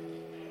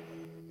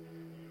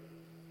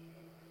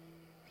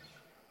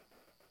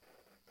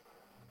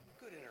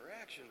 Good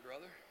interaction,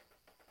 brother.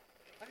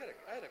 I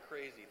had a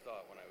crazy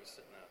thought when I was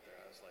sitting out there.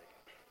 I was like,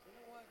 you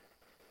know what?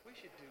 We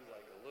should do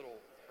like a little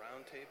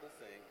round table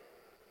thing.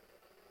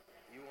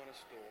 You on a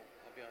stool,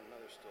 I'll be on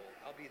another stool.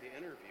 I'll be the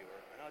interviewer,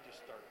 and I'll just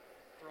start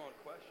throwing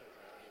questions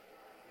at you.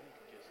 And you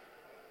can just,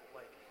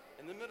 like,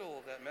 in the middle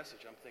of that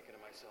message, I'm thinking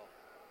to myself,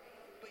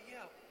 but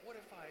yeah, what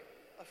if I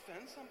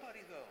offend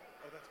somebody, though?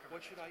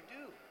 What should I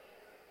do?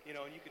 You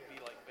know, and you could be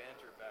like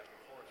banter back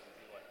and forth and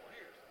be like, well,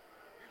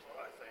 here's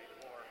what I think,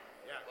 or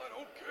I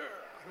don't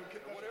care.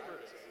 Or whatever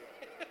it is.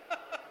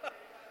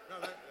 No,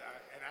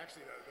 and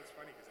actually, that's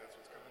funny because that's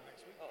what's coming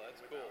next week. Oh,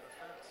 that's cool.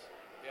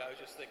 Yeah, I was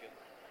just thinking,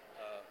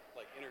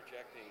 like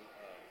interjecting,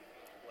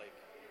 like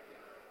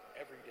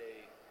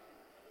everyday,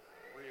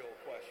 real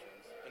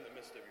questions in the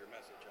midst of your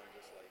message. I'm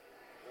just like,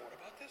 well, what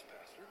about this,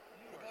 Pastor?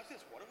 What about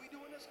this? What do we do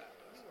when this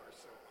happens? You are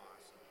so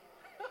awesome.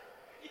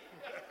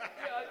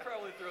 Yeah, I'd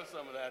probably throw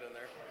some of that in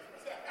there.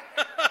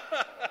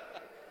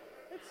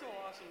 It's so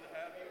awesome to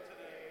have you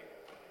today.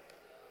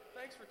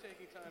 Thanks for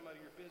taking time out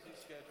of your busy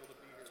schedule to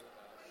be here with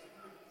us.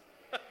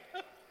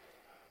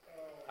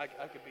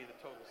 I could be the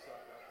total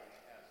sucker.